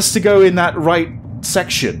actually has to go in that right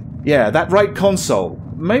section. Yeah, that right console.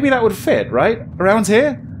 Maybe that would fit, right? Around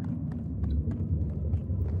here?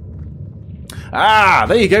 Ah,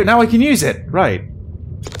 there you go. Now I can use it. Right.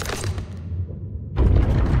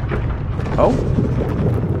 Oh.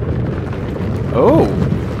 Oh.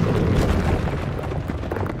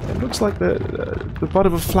 It looks like the bud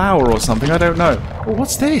of a flower or something. I don't know. Oh,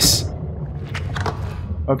 what's this?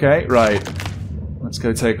 Okay, right. Let's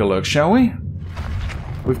go take a look, shall we?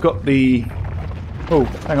 We've got the... Oh,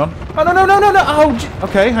 hang on. Oh, no! Oh,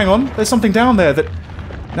 okay, hang on. There's something down there that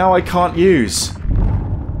now I can't use.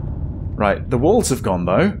 Right, the walls have gone,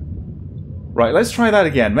 though. Right, let's try that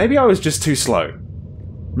again. Maybe I was just too slow.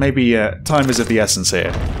 Maybe time is of the essence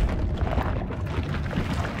here.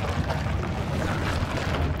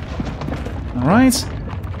 Alright.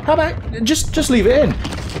 How about... Just leave it in.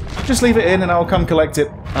 Just leave it in and I'll come collect it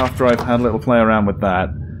after I've had a little play around with that.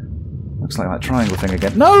 Looks like that triangle thing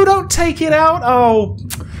again. No, don't take it out! Oh!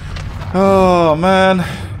 Oh, man.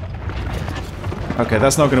 Okay,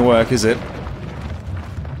 that's not going to work, is it?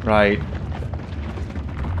 Right.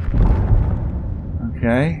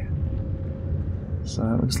 Okay. So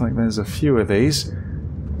it looks like there's a few of these.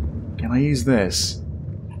 Can I use this?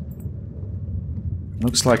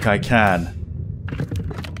 Looks like I can.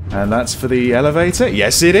 And that's for the elevator?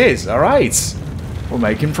 Yes, it is! Alright! We're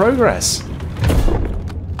making progress.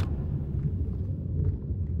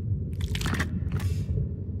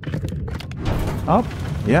 Up?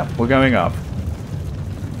 Yep, we're going up.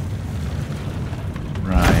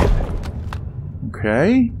 Right.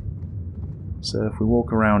 Okay. So if we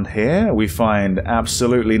walk around here, we find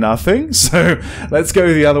absolutely nothing. So let's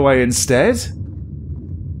go the other way instead.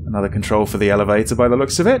 Another control for the elevator by the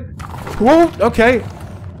looks of it. Whoa! Okay.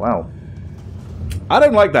 Wow. I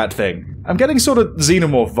don't like that thing. I'm getting sort of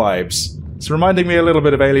xenomorph vibes. It's reminding me a little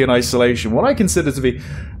bit of Alien Isolation, what I consider to be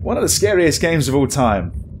one of the scariest games of all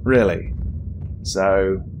time. Really.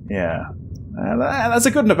 So, yeah. That's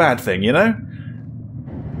a good and a bad thing, you know?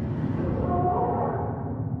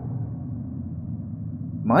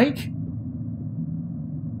 Mike?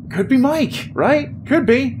 Could be Mike, right? Could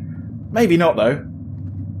be. Maybe not, though.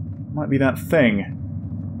 Might be that thing.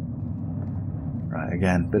 Right,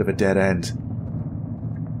 again, bit of a dead end.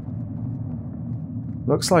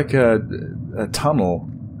 Looks like a tunnel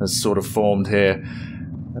has sort of formed here.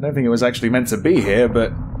 I don't think it was actually meant to be here,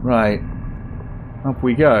 but... Right. Up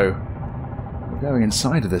we go. We're going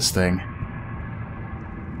inside of this thing.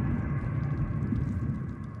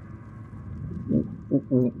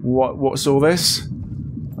 What's all this?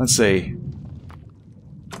 Let's see.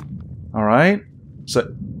 Alright.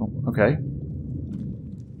 So... Okay.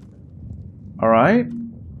 Alright.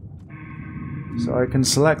 So I can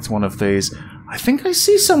select one of these. I think I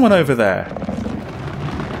see someone over there.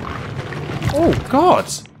 Oh, God!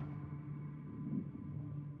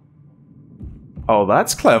 Oh,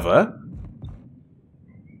 that's clever.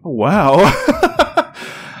 Oh, wow.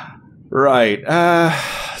 Right,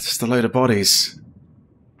 just a load of bodies.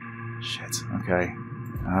 Shit, okay.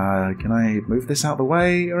 Can I move this out the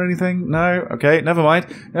way or anything? No? Okay, never mind.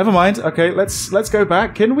 Never mind. Okay, let's go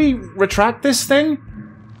back. Can we retract this thing?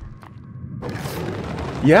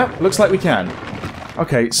 Yeah, looks like we can.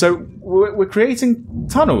 Okay, so we're creating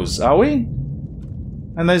tunnels, are we?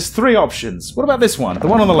 And there's 3 options. What about this one? The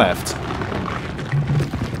one on the left.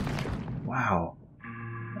 Wow.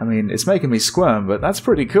 I mean, it's making me squirm, but that's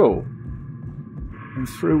pretty cool. And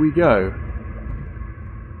through we go.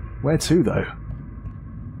 Where to, though?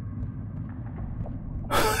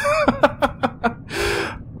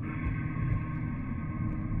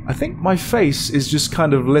 I think my face is just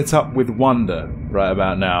kind of lit up with wonder right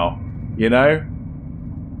about now. You know?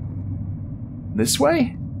 This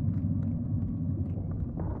way?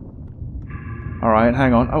 Alright,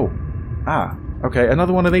 hang on. Oh. Ah. Okay,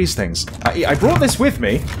 another one of these things. I brought this with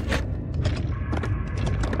me.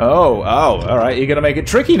 Oh, alright. You're gonna make it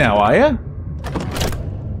tricky now, are you?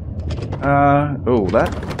 Oh,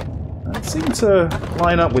 that seemed to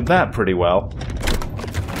line up with that pretty well.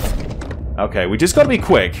 Okay, we just gotta be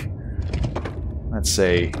quick. Let's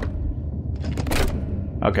see.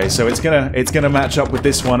 Okay, so it's gonna match up with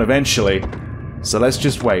this one eventually. So let's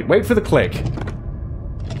just wait. Wait for the click.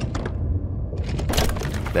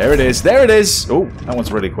 There it is. There it is! Oh, that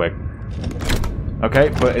one's really quick. Okay,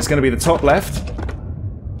 but it's gonna be the top left.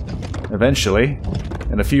 Eventually.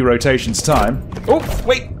 In a few rotations' time. Oh,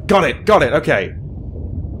 wait! Got it! Got it! Okay.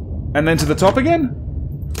 And then to the top again?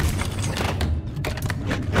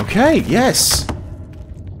 Okay, yes!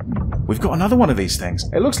 We've got another one of these things.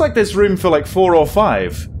 It looks like there's room for like 4 or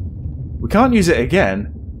 5. We can't use it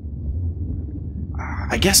again.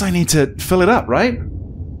 I guess I need to fill it up, right?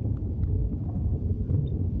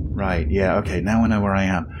 Right, yeah, okay, now I know where I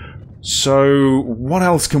am. So, what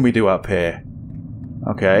else can we do up here?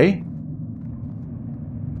 Okay.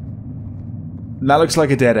 That looks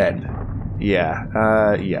like a dead end.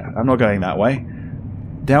 Yeah, yeah, I'm not going that way.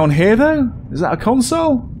 Down here, though? Is that a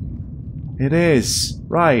console? It is.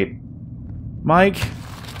 Right. Mike?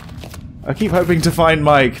 I keep hoping to find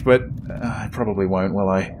Mike, but I probably won't, will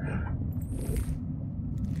I?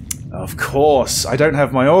 Of course, I don't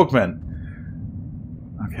have my augment.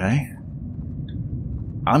 Okay.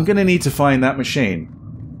 I'm gonna need to find that machine.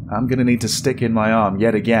 I'm gonna need to stick in my arm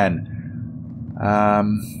yet again.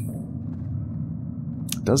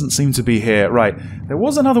 Doesn't seem to be here. Right. There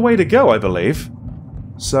was another way to go, I believe.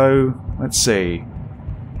 So, let's see.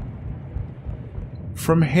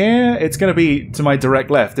 From here, it's going to be to my direct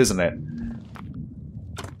left, isn't it?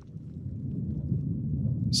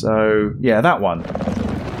 So, yeah, that one.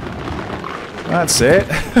 That's it.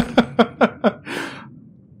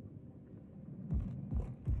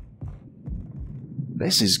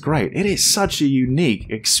 This is great. It is such a unique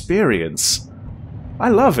experience. I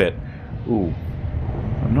love it. Ooh.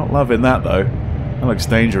 I'm not loving that, though. That looks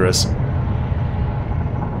dangerous.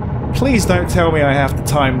 Please don't tell me I have to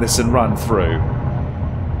time this and run through.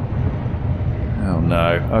 Oh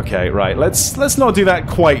no. Okay, right. Let's not do that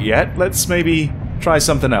quite yet. Let's maybe try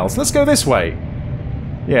something else. Let's go this way.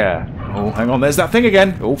 Yeah. Oh, hang on. There's that thing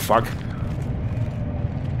again. Oh, fuck.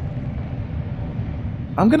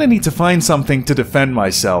 I'm gonna need to find something to defend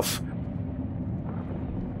myself.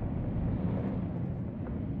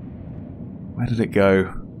 Where did it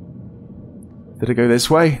go? Did it go this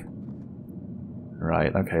way?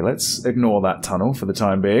 Right, okay, let's ignore that tunnel for the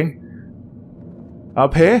time being.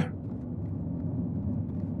 Up here?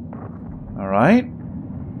 Alright.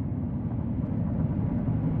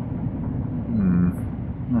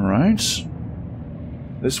 Alright.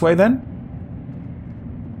 This way then?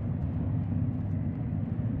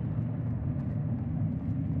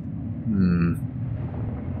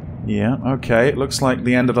 Yeah, okay, it looks like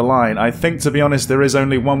the end of the line. I think, to be honest, there is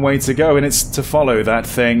only one way to go, and it's to follow that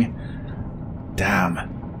thing. Damn.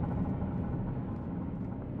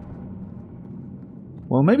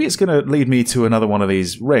 Well, maybe it's gonna lead me to another one of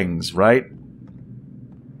these rings, right?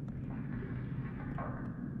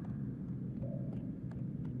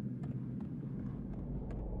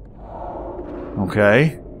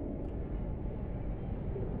 Okay.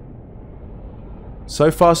 So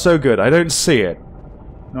far, so good. I don't see it.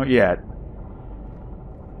 Not yet.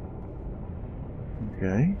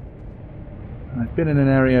 Okay. I've been in an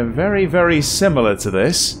area very, very similar to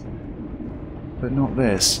this. But not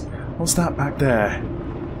this. What's that back there?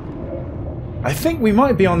 I think we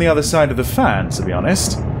might be on the other side of the fan, to be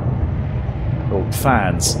honest. Oh,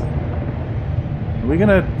 fans. Are we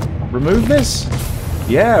gonna remove this?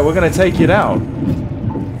 Yeah, we're gonna take it out.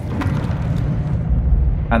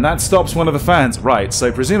 And that stops one of the fans. Right, so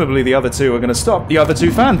presumably the other two are going to stop the other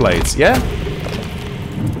two fan blades, yeah?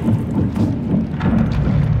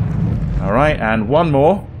 Alright, and one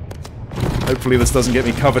more. Hopefully this doesn't get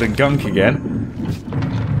me covered in gunk again.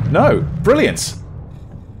 No! Brilliant!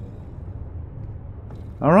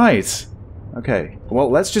 Alright. Okay. Well,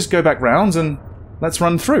 let's just go back round and let's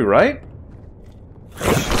run through, right?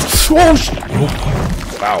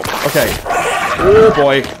 Wow. Okay. Oh,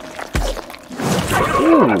 boy.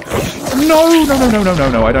 Ooh.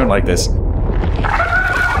 No, I don't like this.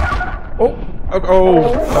 Oh,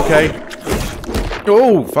 okay.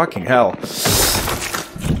 Oh, fucking hell.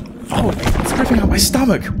 Oh, it's ripping out my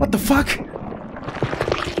stomach. What the fuck?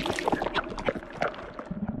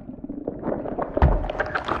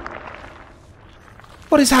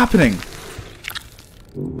 What is happening?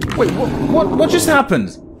 Wait, what just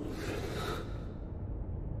happened?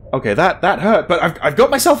 Okay, that hurt, but I've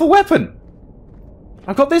got myself a weapon.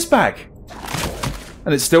 I've got this back.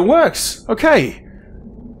 And it still works. Okay.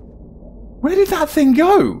 Where did that thing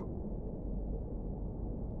go?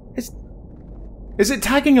 Is it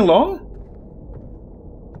tagging along?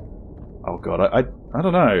 Oh god, I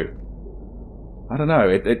don't know. I don't know.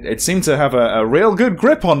 It seemed to have a real good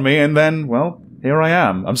grip on me, and then, well, here I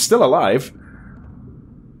am. I'm still alive.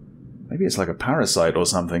 Maybe it's like a parasite or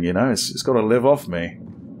something, you know? It's got to live off me.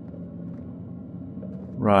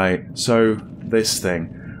 Right, so this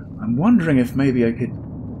thing. I'm wondering if maybe I could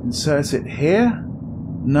insert it here?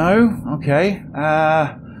 No? Okay.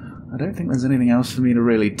 I don't think there's anything else for me to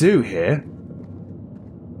really do here.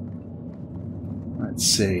 Let's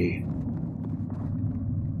see.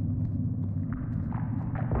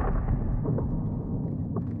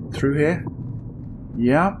 Through here?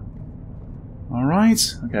 Yeah.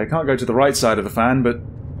 Alright. Okay, I can't go to the right side of the fan, but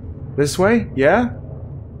this way? Yeah?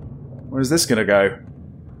 Where's this gonna go?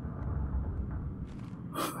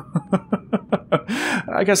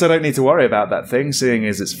 I guess I don't need to worry about that thing, seeing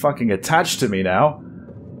as it's fucking attached to me now.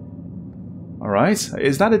 Alright.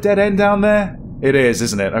 Is that a dead end down there? It is,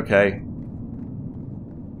 isn't it? Okay.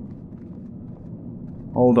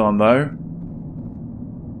 Hold on, though.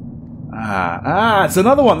 It's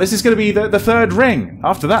another one. This is going to be the third ring.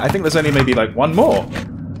 After that, I think there's only maybe like one more.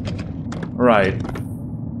 Right.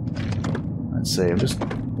 Let's see. I'm just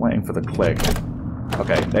waiting for the click.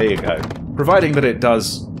 Okay, there you go. Providing that it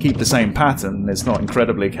does keep the same pattern, it's not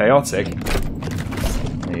incredibly chaotic.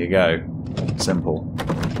 There you go. Simple.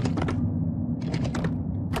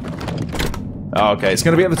 Okay, it's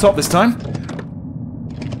going to be at the top this time.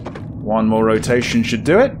 One more rotation should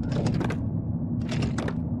do it.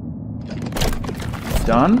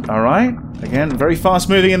 Done. Alright. Again, very fast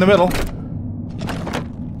moving in the middle.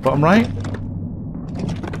 Bottom right.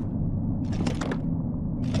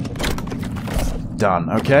 Done.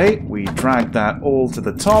 Okay, we drag that all to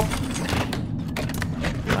the top.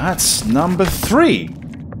 That's number 3.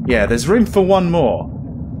 Yeah, there's room for one more.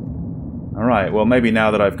 Alright, well maybe now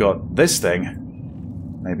that I've got this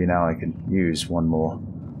thing, maybe now I can use one more.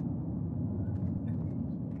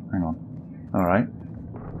 Hang on. Alright.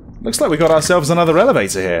 Looks like we got ourselves another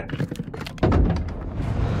elevator here.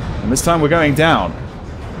 And this time we're going down.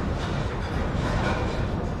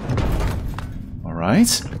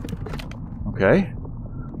 Alright. Okay.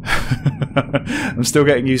 I'm still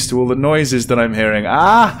getting used to all the noises that I'm hearing.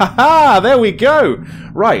 Ah, ha, ha, there we go!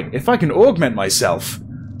 Right, if I can augment myself.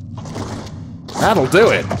 That'll do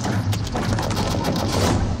it.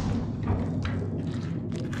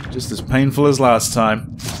 Just as painful as last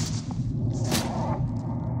time.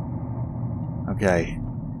 Okay.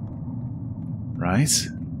 Right.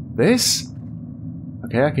 This?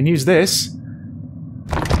 Okay, I can use this.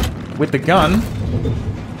 With the gun.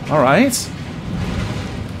 Alright.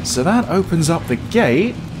 So that opens up the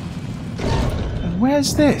gate. And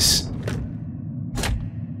where's this?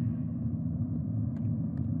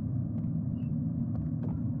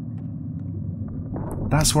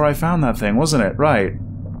 That's where I found that thing, wasn't it? Right.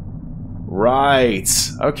 Right.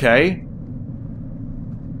 Okay.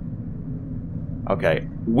 Okay.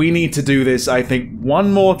 We need to do this, I think,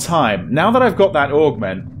 one more time. Now that I've got that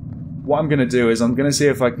augment, what I'm going to do is I'm going to see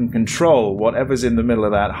if I can control whatever's in the middle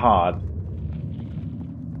of that heart.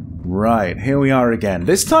 Right, here we are again.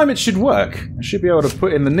 This time it should work. I should be able to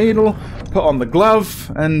put in the needle, put on the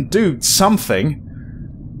glove, and do something.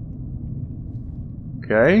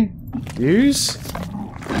 Okay. Use.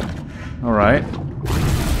 Alright.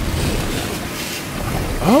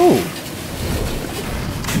 Oh!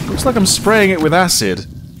 Looks like I'm spraying it with acid.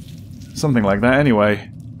 Something like that,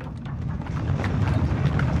 anyway.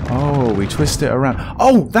 Oh, we twist it around.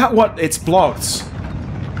 Oh, that one! It's blocked.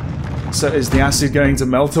 So is the acid going to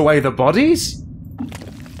melt away the bodies?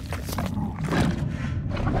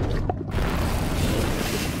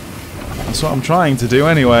 That's what I'm trying to do,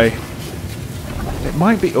 anyway. It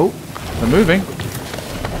might be... Oh. They're moving.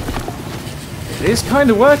 It is kind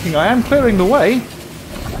of working. I am clearing the way.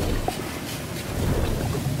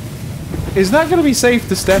 Is that going to be safe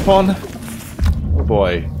to step on? Oh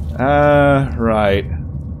boy. Right.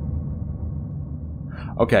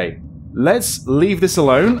 Okay. Let's leave this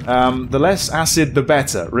alone. The less acid, the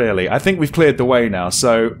better, really. I think we've cleared the way now,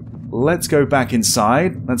 so let's go back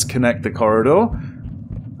inside. Let's connect the corridor.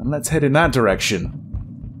 And let's head in that direction.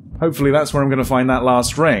 Hopefully that's where I'm going to find that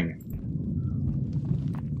last ring.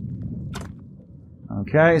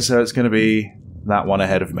 Okay, so it's going to be that one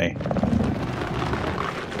ahead of me.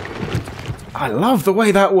 I love the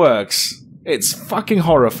way that works. It's fucking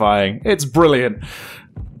horrifying. It's brilliant.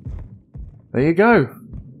 There you go.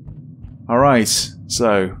 Alright,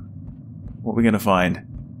 so what are we going to find?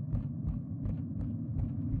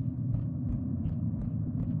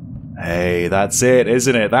 Hey, that's it,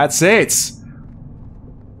 isn't it? That's it!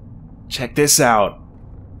 Check this out.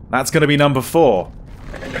 That's going to be number 4.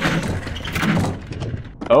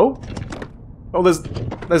 Oh? Oh,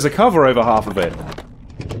 there's a cover over half of it.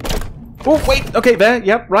 Oh, wait! Okay, there.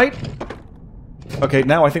 Yep, right. Okay,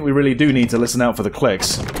 now I think we really do need to listen out for the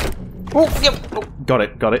clicks. Oh, yep! Oh, got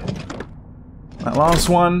it, got it. That last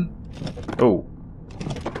one. Oh.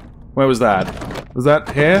 Where was that? Was that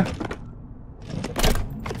here?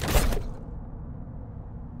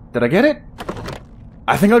 Did I get it?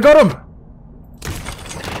 I think I got him!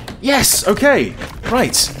 Yes! Okay.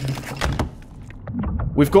 Right.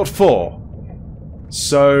 We've got 4.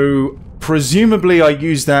 So, presumably I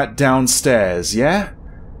use that downstairs, yeah?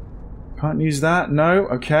 Can't use that? No?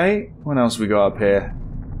 Okay. What else we got up here?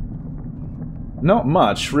 Not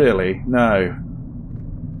much, really. No.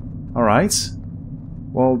 Alright.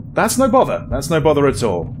 Well, that's no bother. That's no bother at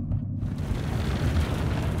all.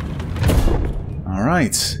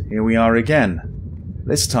 Alright, here we are again.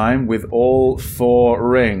 This time with all 4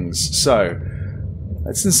 rings. So,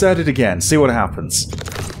 let's insert it again, see what happens.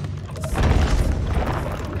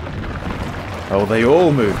 Oh, they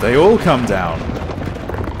all move. They all come down.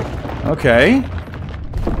 Okay.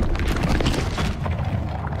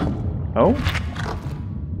 Oh.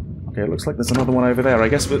 Okay, it looks like there's another one over there, I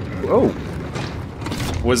guess, but... Oh!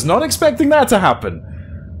 Was not expecting that to happen!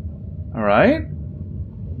 Alright.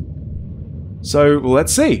 So,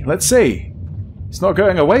 let's see, let's see. It's not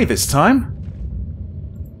going away this time.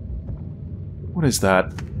 What is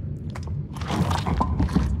that?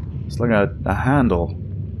 It's like a handle.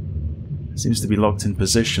 It seems to be locked in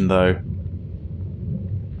position, though.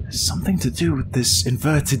 There's something to do with this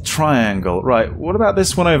inverted triangle. Right, what about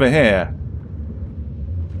this one over here?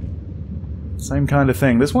 Same kind of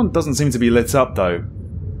thing. This one doesn't seem to be lit up, though.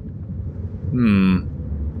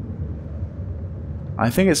 I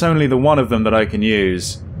think it's only the one of them that I can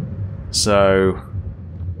use. So...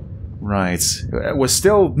 Right. We're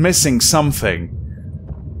still missing something.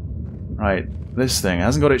 Right. This thing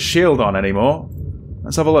hasn't got its shield on anymore.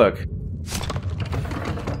 Let's have a look.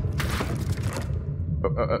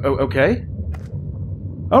 Okay.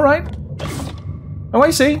 Alright. Oh, I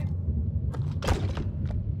see.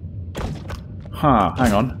 Huh,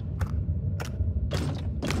 hang on.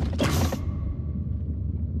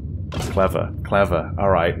 Clever, clever.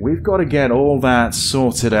 Alright, we've got to get all that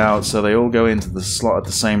sorted out so they all go into the slot at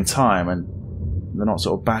the same time and they're not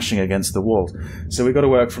sort of bashing against the walls. So we've got to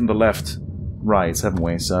work from the left, right, haven't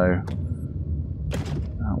we? So,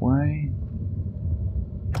 that way.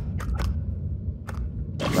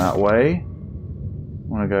 That way. I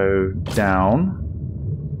want to go down.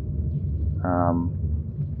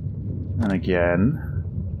 And again.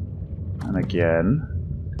 And again.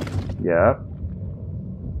 Yep.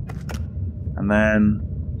 And then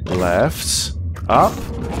left, up,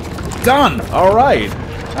 done! Alright!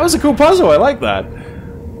 That was a cool puzzle, I like that.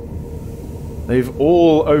 They've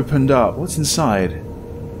all opened up. What's inside?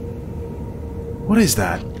 What is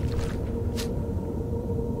that?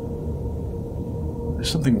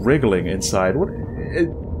 There's something wriggling inside. What?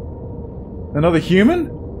 Another human?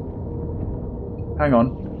 Hang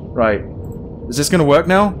on. Right. Is this gonna work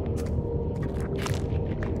now?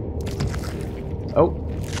 Oh.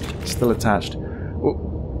 Still attached.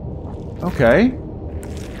 Okay.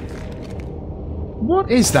 What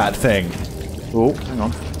is that thing? Oh, hang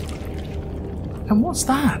on. And what's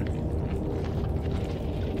that?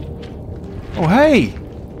 Oh, hey!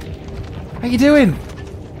 How you doing?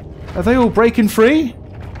 Are they all breaking free?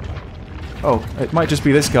 Oh, it might just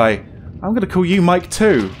be this guy. I'm gonna call you Mike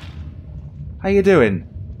too. How you doing?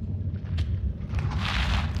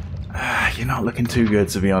 You're not looking too good,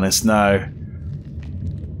 to be honest, no.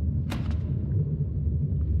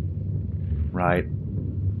 Right.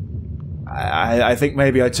 I think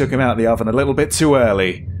maybe I took him out of the oven a little bit too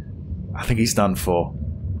early. I think he's done for.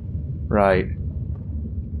 Right.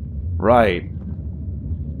 Right.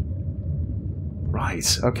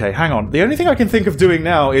 Right. Okay, hang on. The only thing I can think of doing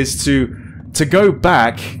now is to go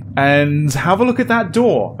back and have a look at that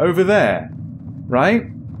door over there. Right?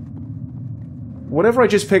 Whatever I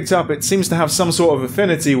just picked up, it seems to have some sort of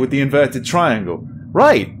affinity with the inverted triangle.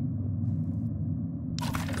 Right.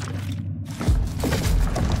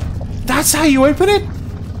 That's how you open it?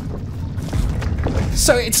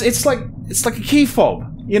 So it's like a key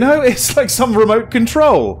fob, you know? It's like some remote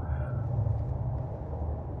control.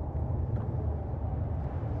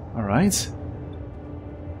 Alright.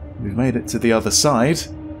 We've made it to the other side.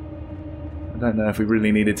 I don't know if we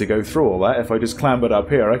really needed to go through all that. If I just clambered up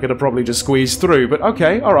here, I could have probably just squeezed through, but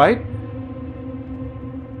okay, alright.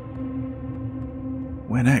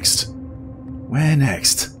 Where next? Where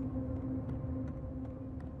next?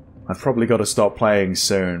 I've probably got to stop playing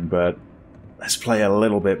soon, but let's play a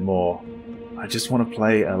little bit more. I just want to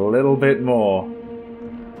play a little bit more.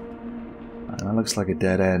 That looks like a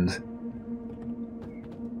dead end.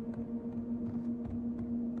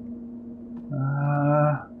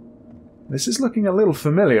 This is looking a little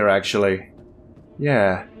familiar, actually.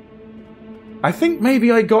 Yeah. I think maybe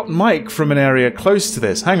I got Mike from an area close to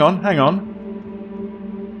this. Hang on, hang on.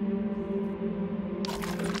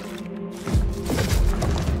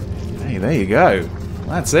 Hey, there you go.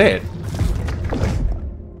 That's it.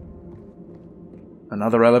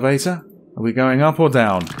 Another elevator? Are we going up or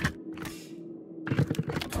down?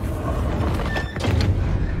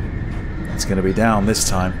 It's going to be down this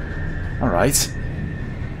time. Alright.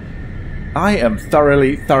 I am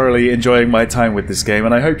thoroughly enjoying my time with this game,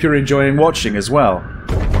 and I hope you're enjoying watching as well.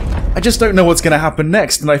 I just don't know what's going to happen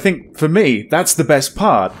next, and I think, for me, that's the best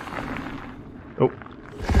part. Oh.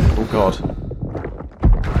 Oh god.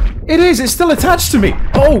 It is! It's still attached to me!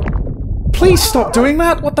 Oh! Please stop doing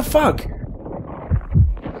that! What the fuck?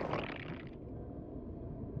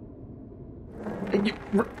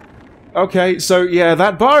 Okay, so yeah,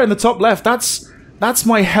 that bar in the top left, that's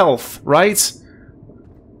my health, right?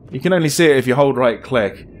 You can only see it if you hold right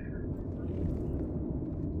click.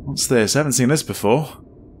 What's this? I haven't seen this before.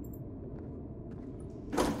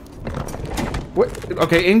 What?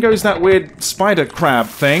 Okay, in goes that weird spider crab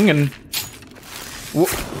thing, and...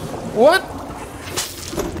 What?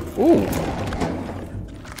 Ooh.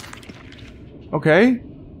 Okay.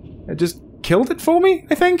 It just killed it for me,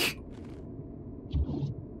 I think?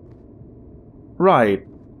 Right.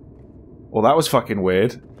 Well, that was fucking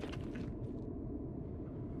weird.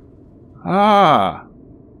 Ah.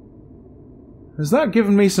 Has that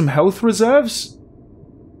given me some health reserves?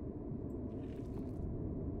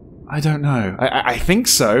 I don't know. I think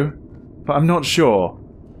so, but I'm not sure.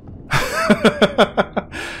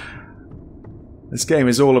 This game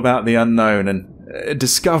is all about the unknown and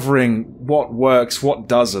discovering what works, what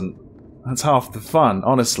doesn't. That's half the fun,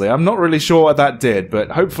 honestly. I'm not really sure what that did,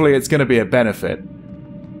 but hopefully it's going to be a benefit.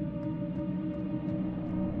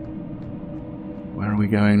 Where are we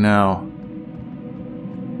going now?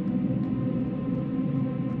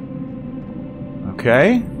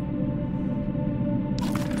 Okay.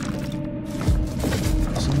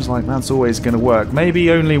 Seems like that's always going to work.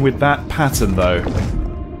 Maybe only with that pattern, though.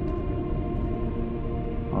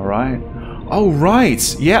 Alright. Oh,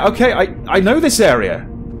 right! Yeah, okay, I know this area.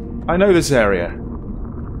 I know this area.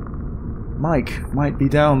 Mike might be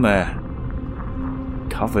down there.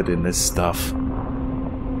 Covered in this stuff.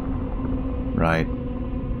 Right.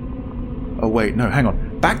 Oh, wait, no, hang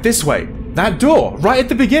on. Back this way! That door! Right at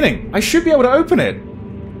the beginning! I should be able to open it!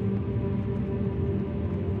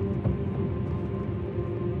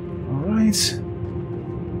 Alright.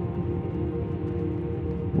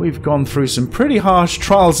 We've gone through some pretty harsh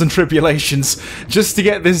trials and tribulations just to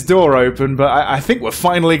get this door open, but I think we're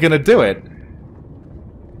finally gonna do it.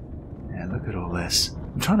 Yeah, look at all this.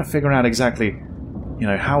 I'm trying to figure out exactly, you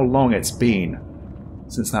know, how long it's been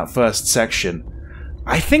since that first section.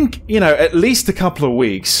 I think, you know, at least a couple of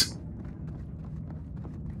weeks.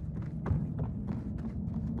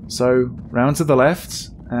 So, round to the left,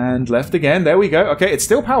 and left again. There we go. Okay, it's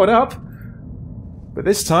still powered up. But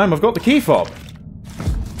this time I've got the key fob.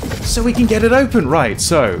 So we can get it open. Right,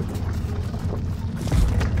 so...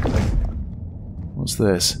 What's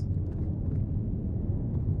this?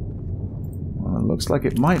 Well, it looks like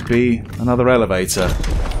it might be another elevator.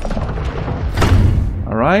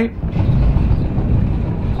 Alright.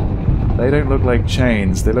 They don't look like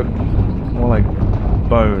chains. They look more like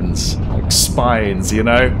bones. Like spines, you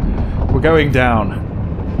know? We're going down.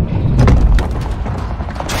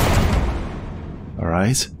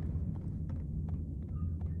 Alright.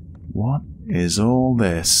 What is all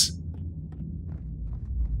this?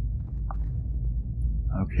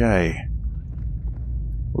 Okay.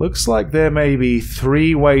 Looks like there may be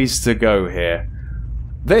 3 ways to go here.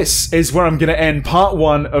 This is where I'm going to end part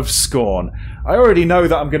 1 of Scorn. I already know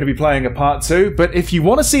that I'm going to be playing a part 2, but if you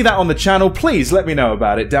want to see that on the channel, please let me know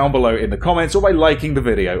about it down below in the comments or by liking the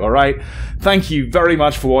video, alright? Thank you very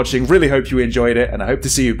much for watching, really hope you enjoyed it, and I hope to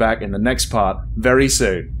see you back in the next part very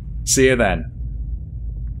soon. See you then.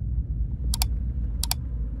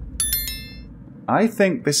 I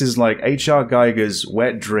think this is like H.R. Geiger's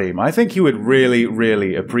wet dream. I think he would really,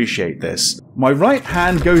 really appreciate this. My right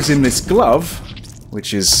hand goes in this glove,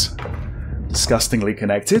 which is disgustingly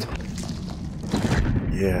connected.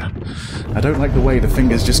 Yeah, I don't like the way the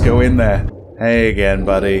fingers just go in there. Hey again,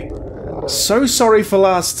 buddy. So sorry for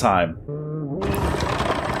last time.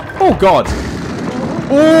 Oh god!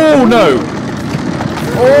 Oh no!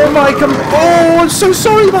 Oh Mike, oh, I'm so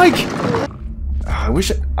sorry, Mike! I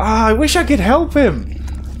wish I could help him.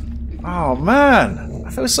 Oh man,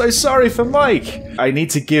 I feel so sorry for Mike. I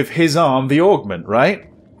need to give his arm the augment, right?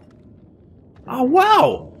 Oh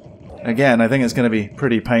wow! Again, I think it's going to be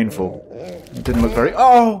pretty painful. It didn't look very...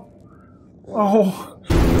 Oh!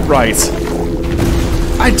 Right.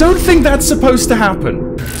 I don't think that's supposed to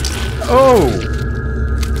happen. Oh!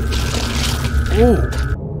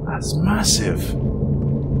 Oh! That's massive.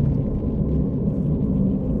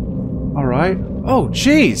 Alright. Oh,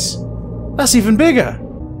 jeez! That's even bigger!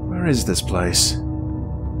 Where is this place?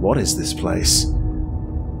 What is this place?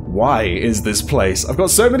 Why is this place? I've got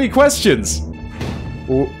so many questions!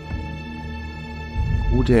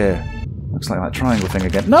 Oh dear. Looks like that triangle thing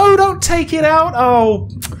again. No, don't take it out! Oh!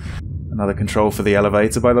 Another control for the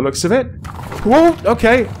elevator by the looks of it. Whoa,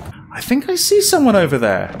 okay. I think I see someone over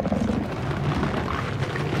there.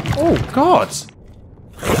 Oh, God!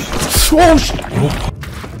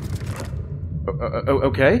 Oh,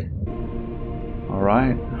 okay.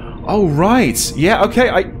 Alright. Oh, right. Yeah, okay,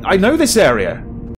 I know this area.